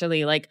and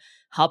actually like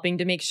helping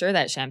to make sure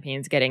that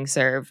champagne's getting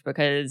served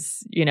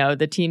because,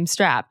 the team's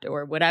strapped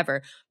or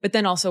whatever, but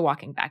then also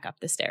walking back up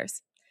the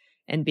stairs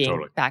and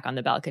being back on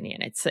the balcony.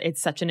 And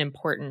it's such an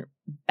important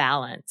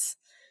balance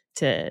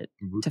to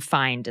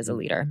find as a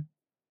leader.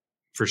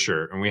 For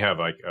sure. And we have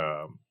like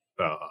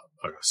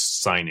a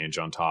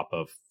signage on top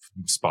of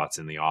spots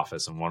in the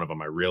office. And one of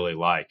them I really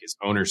like is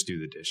owners do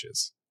the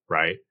dishes,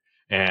 right?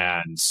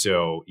 And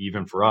so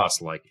even for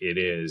us, like it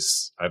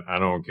is, I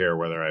don't care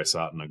whether I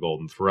sat in a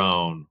golden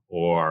throne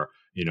or,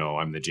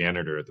 I'm the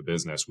janitor at the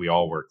business. We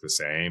all work the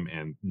same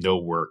and no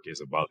work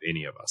is above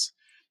any of us.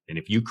 And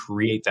if you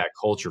create that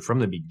culture from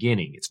the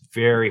beginning, it's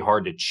very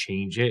hard to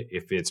change it.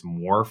 If it's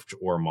morphed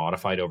or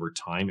modified over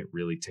time, it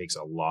really takes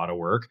a lot of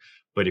work.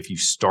 But if you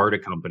start a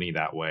company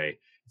that way,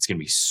 it's going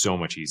to be so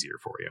much easier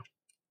for you.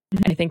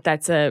 I think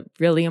that's a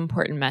really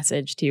important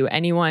message to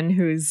anyone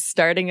who's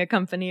starting a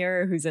company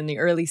or who's in the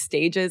early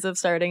stages of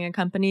starting a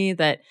company,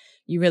 that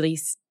you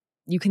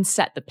can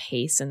set the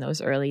pace in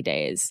those early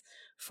days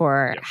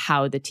for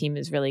how the team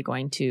is really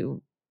going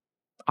to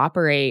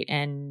operate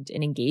and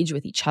engage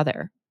with each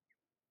other.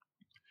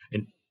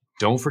 And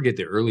don't forget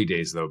the early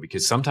days, though,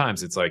 because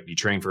sometimes it's like you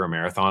train for a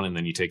marathon and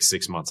then you take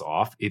 6 months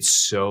off. It's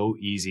so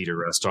easy to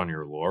rest on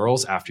your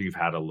laurels after you've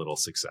had a little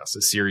success.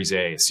 A Series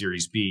A, a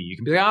Series B, you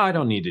can be like, I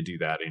don't need to do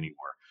that anymore.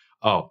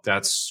 Oh,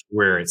 that's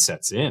where it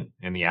sets in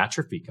and the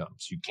atrophy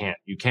comes. You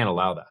can't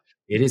allow that.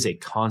 It is a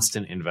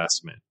constant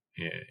investment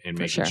in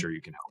making sure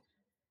you can help.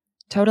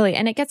 Totally.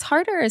 And it gets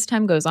harder as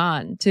time goes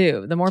on,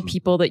 too. The more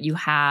people that you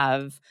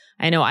have,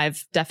 I know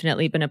I've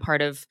definitely been a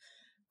part of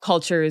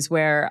cultures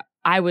where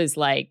I was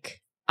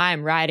like,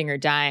 I'm riding or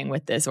dying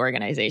with this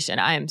organization.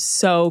 I am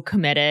so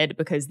committed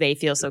because they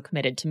feel so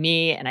committed to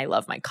me and I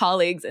love my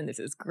colleagues and this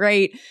is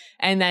great.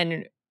 And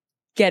then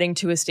getting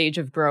to a stage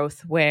of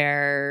growth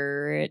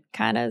where it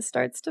kind of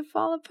starts to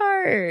fall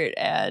apart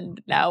and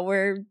now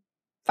we're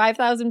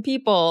 5,000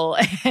 people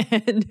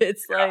and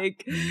it's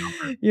like,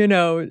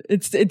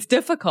 it's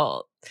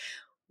difficult.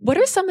 What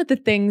are some of the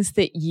things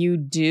that you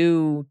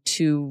do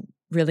to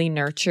really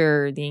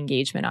nurture the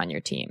engagement on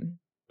your team?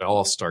 It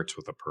all starts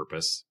with a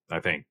purpose. I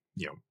think,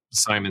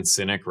 Simon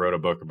Sinek wrote a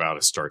book about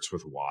it starts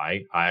with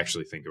why. I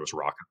actually think it was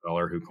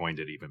Rockefeller who coined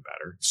it even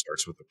better. It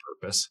starts with a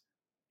purpose.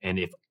 And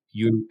if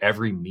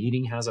every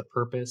meeting has a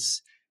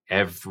purpose,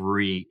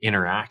 every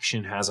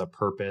interaction has a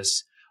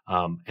purpose,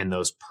 and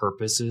those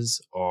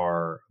purposes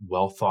are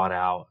well thought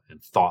out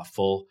and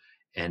thoughtful.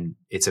 And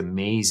it's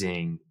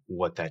amazing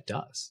what that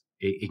does.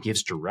 It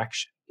gives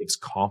direction, it gives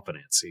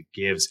confidence, it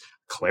gives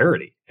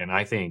clarity. And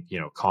I think,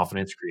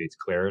 confidence creates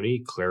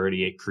clarity.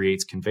 Clarity, it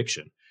creates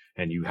conviction.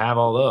 And you have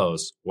all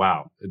those,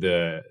 wow,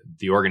 the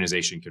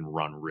organization can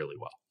run really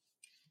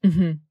well.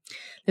 Mm-hmm.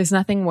 There's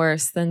nothing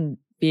worse than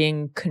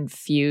being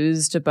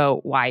confused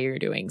about why you're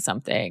doing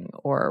something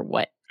or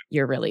what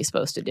you're really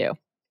supposed to do.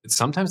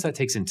 Sometimes that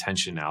takes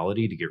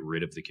intentionality to get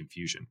rid of the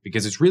confusion,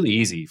 because it's really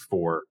easy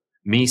for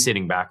me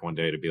sitting back one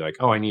day to be like,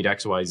 oh, I need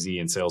X, Y, Z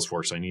in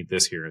Salesforce. I need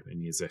this here. I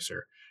need this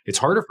here. It's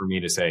harder for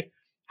me to say,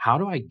 how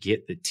do I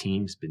get the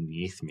teams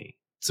beneath me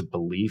to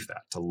believe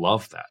that, to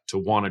love that, to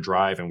want to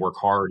drive and work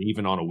hard,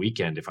 even on a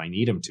weekend if I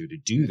need them to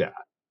do that?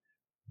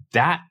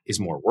 That is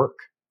more work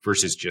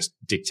versus just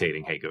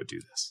dictating, hey, go do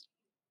this.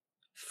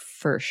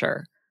 For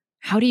sure.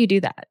 How do you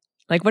do that?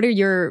 Like,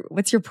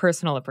 what's your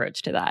personal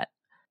approach to that?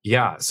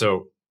 Yeah.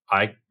 So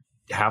I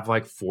have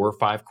like 4 or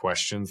 5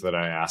 questions that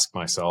I ask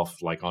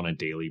myself like on a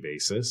daily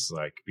basis,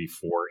 like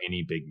before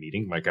any big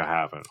meeting. Like I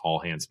have an all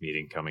hands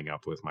meeting coming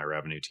up with my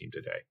revenue team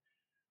today.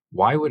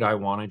 Why would I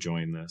want to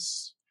join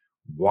this?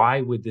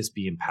 Why would this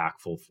be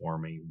impactful for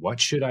me? What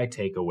should I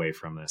take away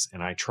from this?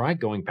 And I try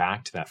going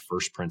back to that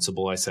first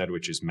principle I said,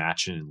 which is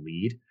match and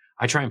lead.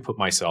 I try and put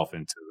myself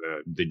into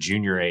the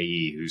junior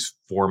AE who's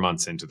 4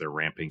 months into their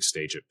ramping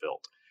stage at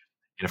Built.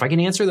 And if I can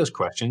answer those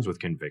questions with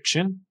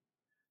conviction,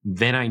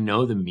 then I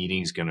know the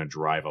meeting's going to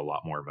drive a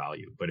lot more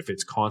value. But if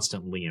it's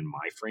constantly in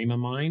my frame of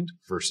mind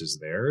versus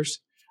theirs,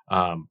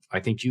 I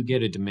think you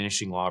get a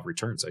diminishing law of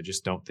returns. I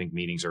just don't think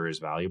meetings are as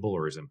valuable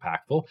or as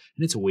impactful,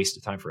 and it's a waste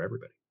of time for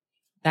everybody.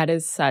 That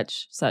is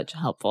such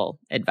helpful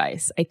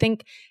advice. I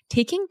think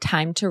taking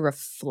time to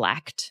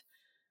reflect,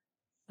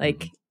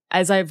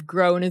 as I've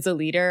grown as a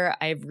leader,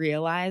 I've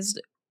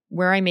realized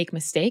where I make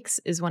mistakes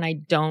is when I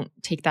don't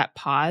take that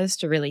pause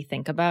to really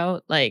think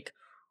about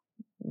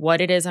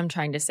what it is I'm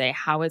trying to say,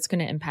 how it's going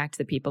to impact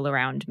the people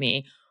around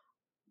me,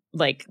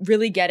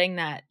 really getting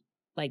that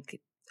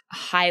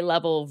high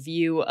level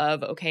view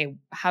of, okay,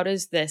 how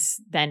does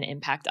this then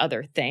impact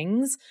other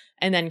things?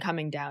 And then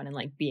coming down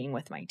and being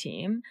with my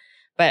team.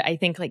 But I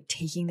think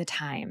taking the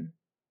time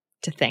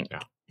to think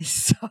is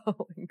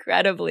so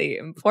incredibly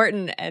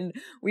important, and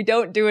we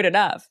don't do it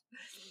enough.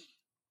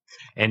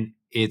 And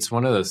it's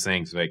one of those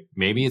things,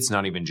 maybe it's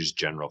not even just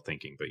general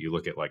thinking, but you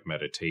look at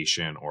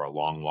meditation or a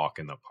long walk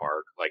in the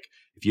park.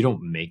 If you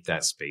don't make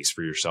that space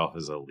for yourself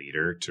as a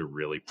leader to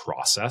really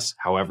process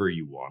however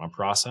you want to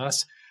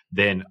process,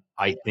 then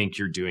I think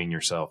you're doing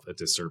yourself a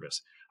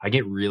disservice. I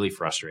get really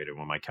frustrated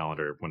when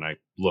I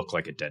look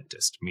like a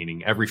dentist,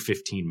 meaning every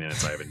 15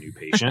 minutes I have a new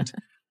patient.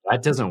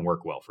 That doesn't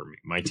work well for me.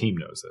 My team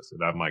knows this.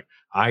 And I'm like,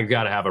 I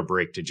got to have a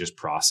break to just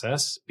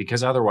process,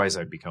 because otherwise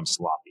I become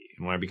sloppy.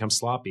 And when I become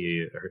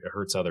sloppy, it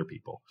hurts other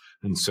people.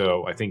 And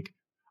so I think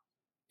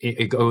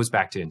it goes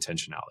back to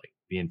intentionality.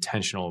 Be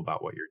intentional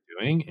about what you're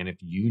doing. And if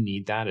you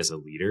need that as a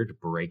leader to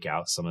break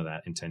out some of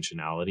that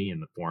intentionality in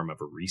the form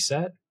of a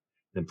reset,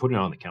 then put it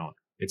on the calendar.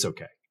 It's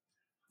okay.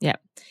 Yeah.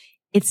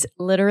 It's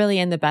literally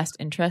in the best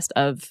interest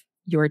of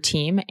your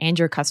team and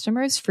your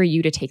customers for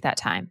you to take that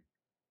time.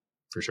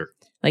 For sure.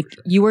 Like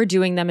you are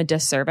doing them a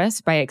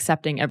disservice by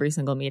accepting every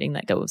single meeting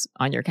that goes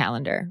on your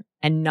calendar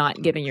and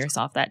not giving 100%.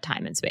 yourself that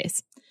time and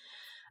space.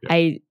 Yeah.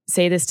 I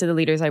say this to the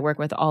leaders I work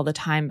with all the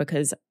time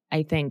because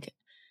I think,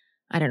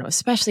 I don't know,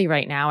 especially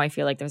right now, I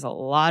feel like there's a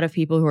lot of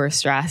people who are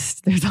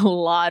stressed. There's a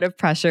lot of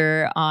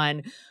pressure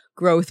on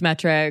growth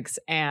metrics,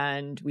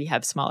 and we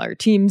have smaller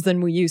teams than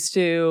we used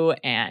to,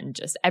 and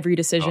just every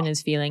decision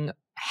is feeling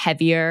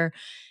heavier.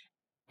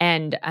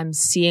 And I'm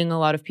seeing a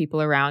lot of people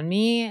around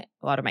me, a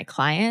lot of my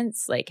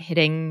clients, like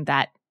hitting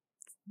that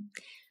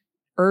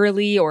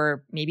early,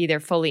 or maybe they're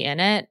fully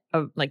in it,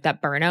 of like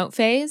that burnout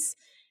phase.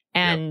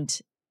 And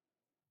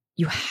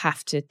you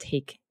have to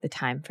take the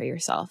time for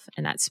yourself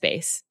in that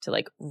space to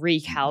like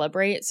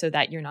recalibrate so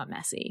that you're not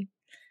messy,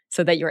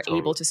 so that you're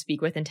able to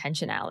speak with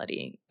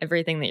intentionality.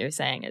 Everything that you're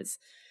saying is,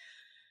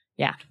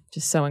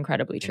 just so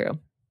incredibly true.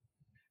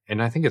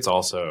 And I think it's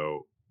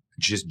also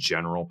just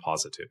general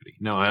positivity.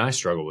 No, and I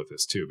struggle with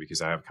this too,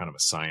 because I have kind of a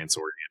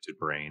science-oriented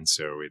brain.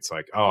 So it's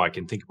like, I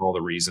can think of all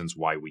the reasons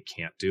why we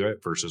can't do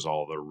it versus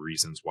all the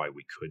reasons why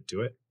we could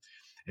do it.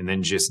 And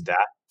then just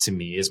that to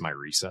me is my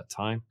reset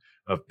time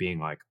of being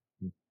like,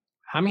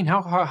 I mean,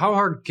 how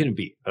hard can it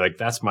be? Like,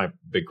 that's my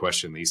big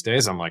question these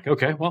days. I'm like,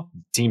 okay, well,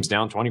 team's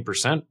down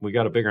 20%. We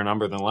got a bigger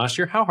number than last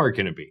year. How hard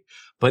can it be?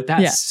 But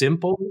that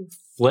simple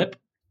flip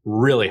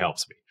really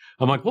helps me.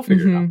 I'm like, we'll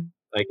figure it out.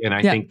 Like, and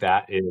I think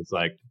that is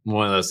like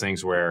one of those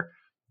things where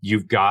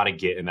you've got to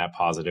get in that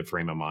positive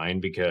frame of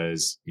mind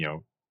because,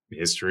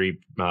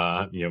 history,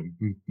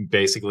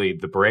 basically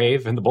the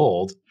brave and the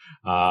bold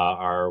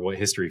are what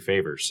history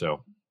favors.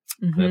 So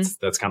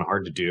that's kind of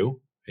hard to do.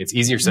 It's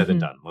easier said than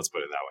done. Let's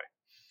put it that way.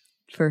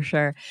 For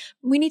sure.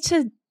 We need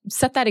to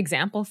set that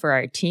example for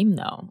our team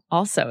though,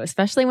 also,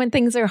 especially when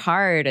things are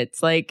hard.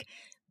 It's like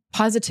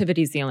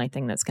positivity is the only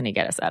thing that's going to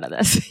get us out of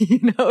this.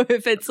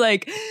 If it's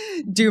like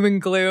doom and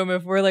gloom,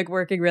 if we're like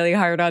working really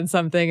hard on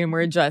something and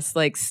we're just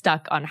like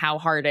stuck on how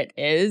hard it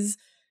is,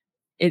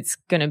 it's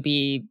going to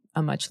be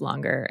a much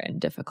longer and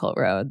difficult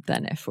road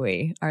than if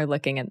we are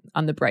looking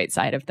on the bright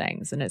side of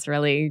things. And it's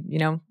really,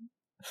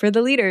 for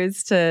the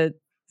leaders to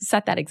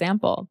set that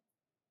example.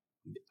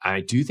 I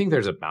do think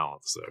there's a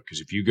balance though,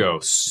 because if you go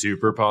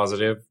super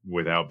positive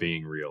without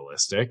being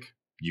realistic,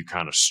 you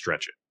kind of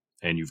stretch it.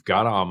 And you've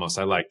got to almost,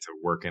 I like to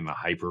work in the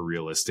hyper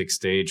realistic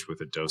stage with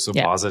a dose of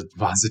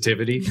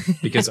positivity,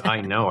 because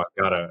I know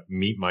I've got to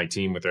meet my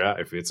team with that.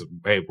 If it's,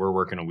 hey, we're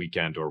working a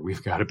weekend or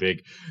we've got a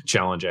big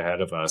challenge ahead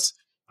of us,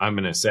 I'm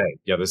going to say,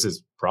 this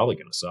is probably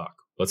going to suck.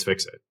 Let's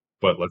fix it,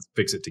 but let's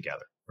fix it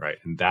together. Right.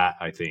 And that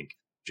I think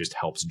just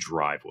helps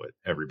drive what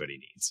everybody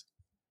needs.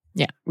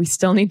 Yeah, we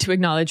still need to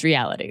acknowledge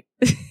reality.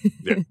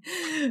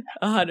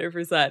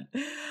 100%.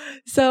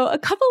 So a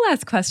couple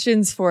last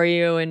questions for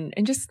you, and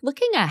just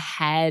looking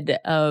ahead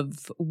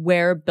of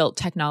where built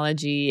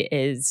technology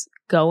is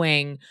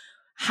going,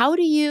 how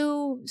do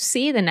you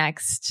see the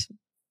next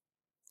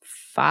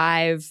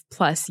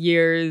 5+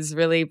 years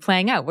really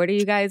playing out? What are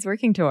you guys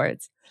working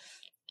towards?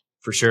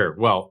 For sure.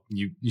 Well,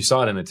 you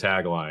saw it in the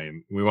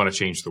tagline. We want to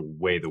change the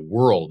way the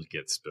world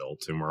gets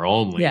built, and we're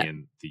only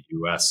in the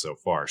US so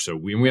far. So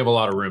we have a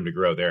lot of room to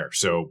grow there.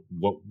 So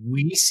what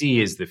we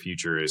see as the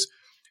future is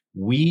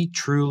we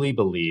truly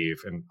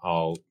believe, and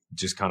I'll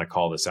just kind of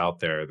call this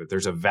out there, that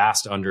there's a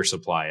vast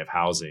undersupply of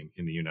housing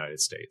in the United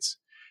States.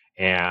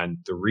 And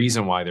the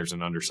reason why there's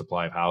an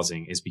undersupply of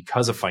housing is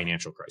because of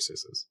financial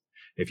crises.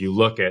 If you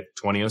look at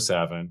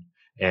 2007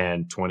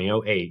 and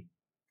 2008,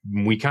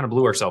 we kind of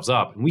blew ourselves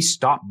up and we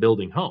stopped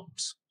building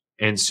homes.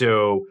 And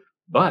so,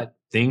 but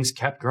things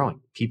kept growing.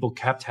 People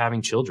kept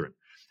having children.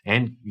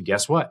 And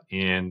guess what?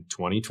 In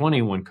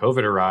 2020, when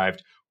COVID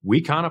arrived,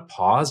 we kind of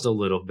paused a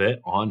little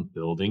bit on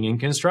building and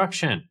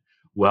construction.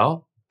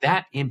 Well,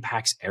 that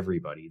impacts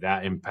everybody.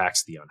 That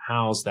impacts the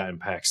unhoused. That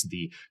impacts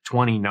the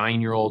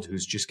 29-year-old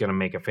who's just going to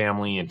make a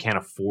family and can't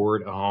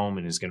afford a home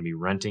and is going to be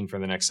renting for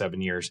the next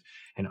 7 years.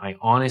 And I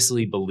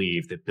honestly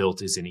believe that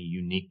Built is in a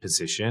unique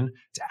position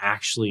to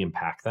actually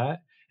impact that.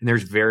 And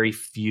there's very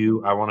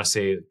few, I want to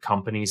say,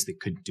 companies that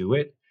could do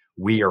it.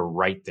 We are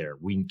right there.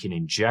 We can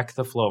inject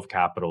the flow of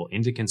capital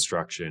into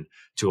construction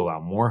to allow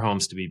more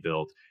homes to be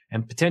built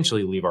and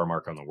potentially leave our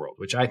mark on the world,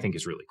 which I think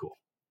is really cool.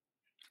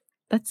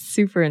 That's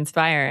super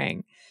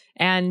inspiring.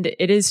 And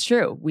it is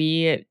true.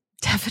 We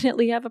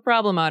definitely have a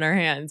problem on our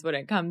hands when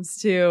it comes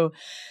to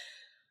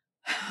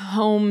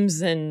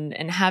homes and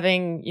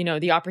having,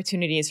 the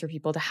opportunities for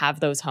people to have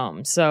those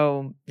homes.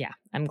 So yeah,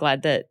 I'm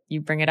glad that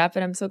you bring it up,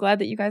 and I'm so glad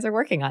that you guys are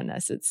working on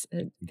this. It's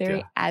a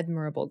very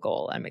admirable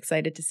goal. I'm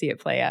excited to see it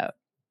play out.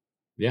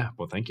 Yeah.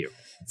 Well, thank you.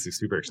 It's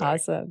super exciting.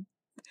 Awesome.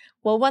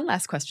 Well, one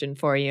last question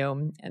for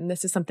you, and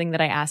this is something that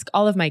I ask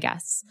all of my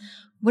guests.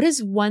 What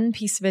is one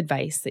piece of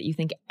advice that you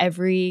think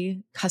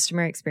every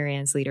customer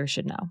experience leader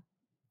should know?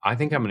 I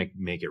think I'm going to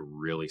make it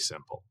really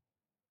simple.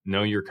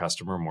 know your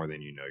customer more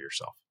than you know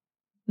yourself.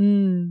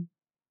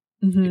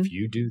 Mm-hmm. If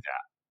you do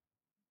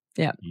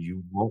that, yeah,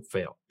 you won't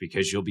fail,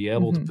 because you'll be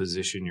able to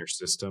position your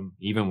system,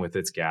 even with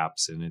its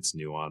gaps and its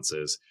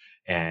nuances,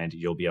 and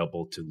you'll be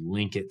able to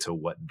link it to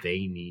what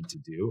they need to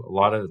do. A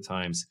lot of the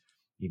times,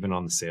 even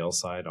on the sales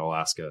side, I'll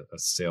ask a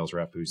sales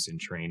rep who's in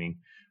training,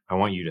 I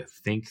want you to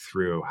think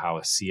through how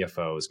a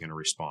CFO is going to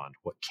respond.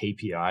 What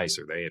KPIs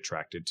are they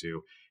attracted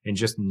to? And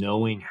just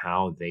knowing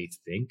how they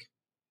think.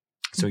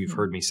 So you've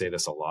heard me say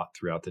this a lot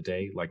throughout the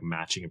day, like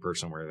matching a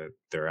person where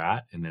they're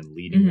at and then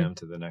leading them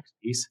to the next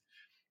piece.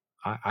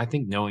 I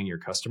think knowing your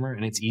customer,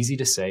 and it's easy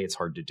to say, it's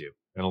hard to do.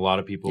 And a lot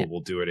of people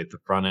will do it at the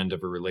front end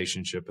of a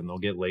relationship and they'll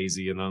get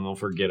lazy and then they'll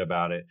forget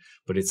about it.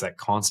 But it's that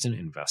constant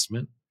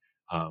investment.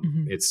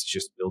 It's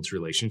just builds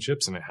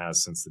relationships, and it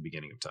has since the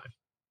beginning of time.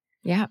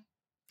 Yeah.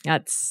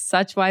 That's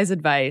such wise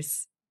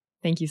advice.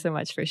 Thank you so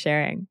much for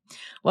sharing.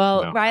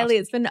 Well, Riley,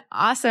 it's been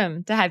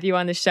awesome to have you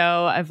on the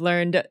show. I've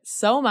learned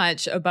so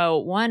much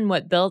about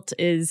what Built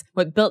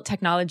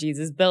Technologies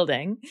is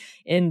building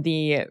in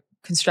the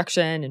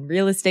construction and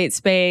real estate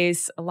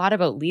space, a lot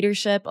about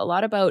leadership, a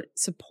lot about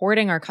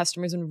supporting our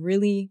customers and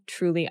really,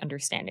 truly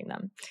understanding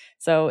them.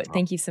 So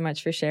thank you so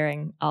much for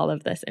sharing all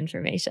of this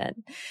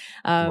information.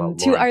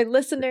 To our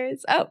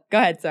listeners, go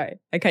ahead. Sorry,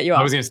 I cut you off.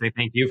 I was going to say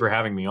thank you for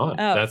having me on.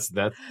 That's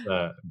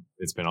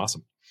it's been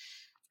awesome.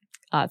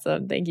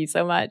 Awesome. Thank you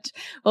so much.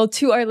 Well,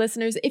 to our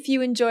listeners, if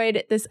you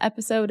enjoyed this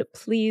episode,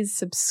 please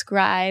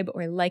subscribe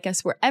or like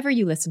us wherever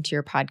you listen to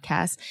your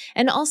podcast.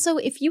 And also,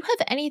 if you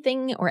have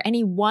anything or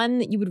anyone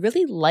that you would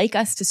really like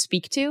us to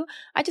speak to,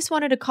 I just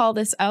wanted to call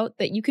this out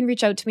that you can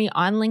reach out to me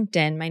on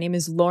LinkedIn. My name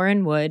is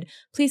Lauren Wood.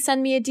 Please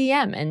send me a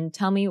DM and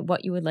tell me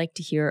what you would like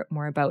to hear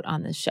more about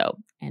on this show,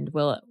 and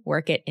we'll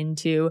work it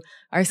into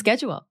our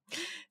schedule.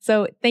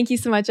 So thank you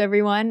so much,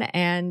 everyone.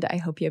 And I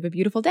hope you have a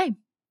beautiful day.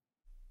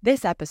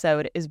 This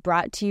episode is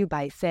brought to you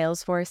by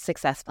Salesforce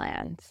Success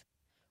Plans.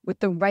 With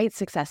the right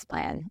success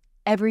plan,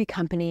 every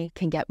company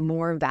can get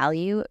more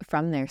value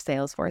from their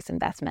Salesforce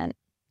investment.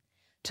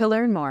 To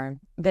learn more,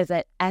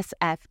 visit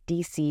sfdc.co/SF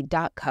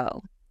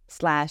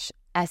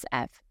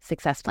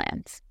Success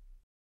Plans.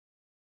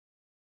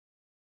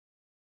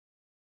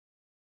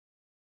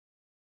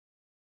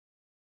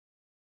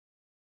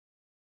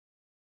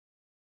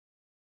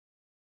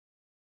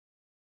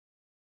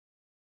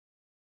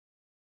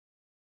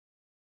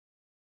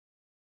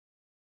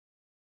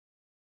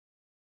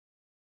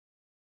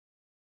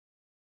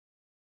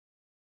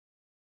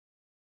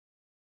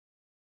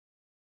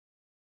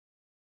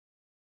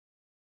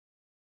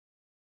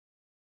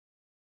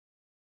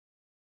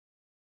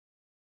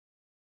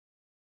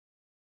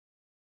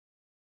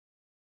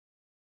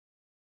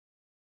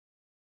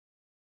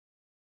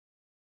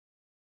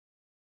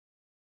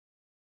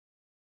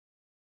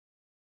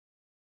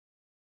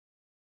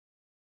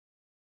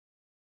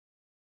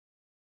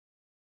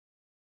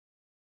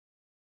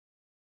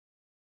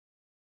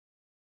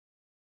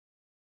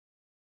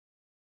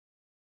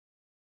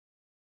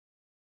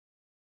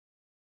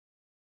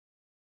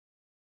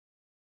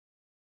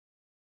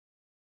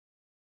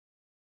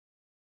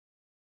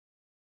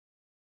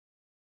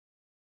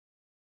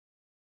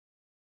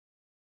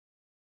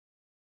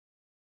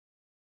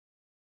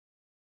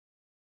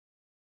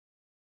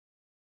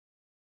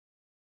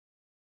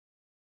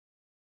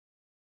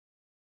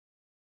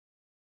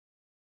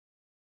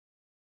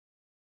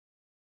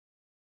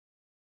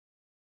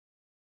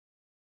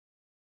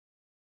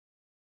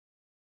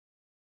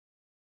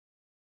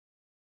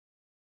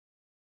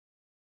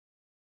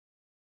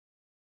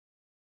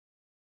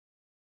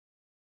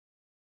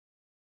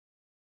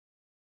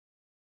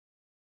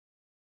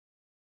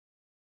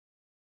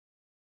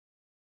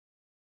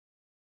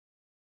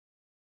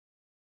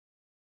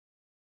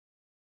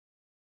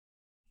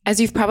 As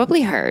you've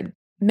probably heard,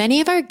 many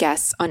of our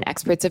guests on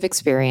Experts of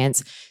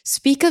Experience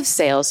speak of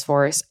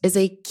Salesforce as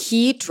a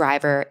key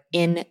driver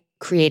in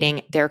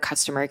creating their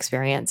customer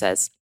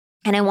experiences.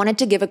 And I wanted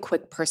to give a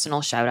quick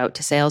personal shout out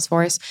to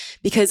Salesforce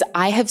because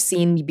I have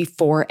seen the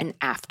before and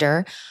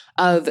after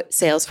of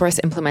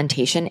Salesforce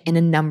implementation in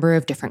a number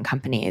of different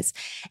companies.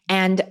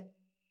 And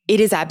it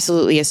is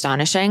absolutely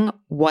astonishing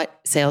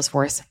what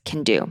Salesforce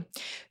can do.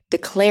 The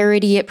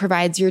clarity it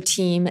provides your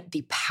team,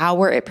 the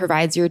power it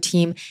provides your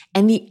team,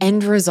 and the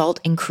end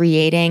result in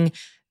creating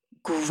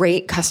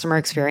great customer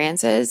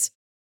experiences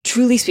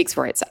truly speaks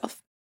for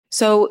itself.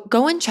 So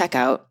go and check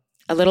out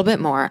a little bit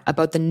more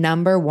about the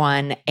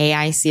 #1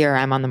 AI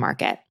CRM on the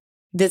market.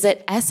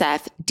 Visit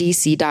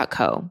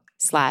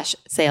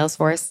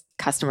sfdc.co/Salesforce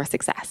Customer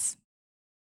Success.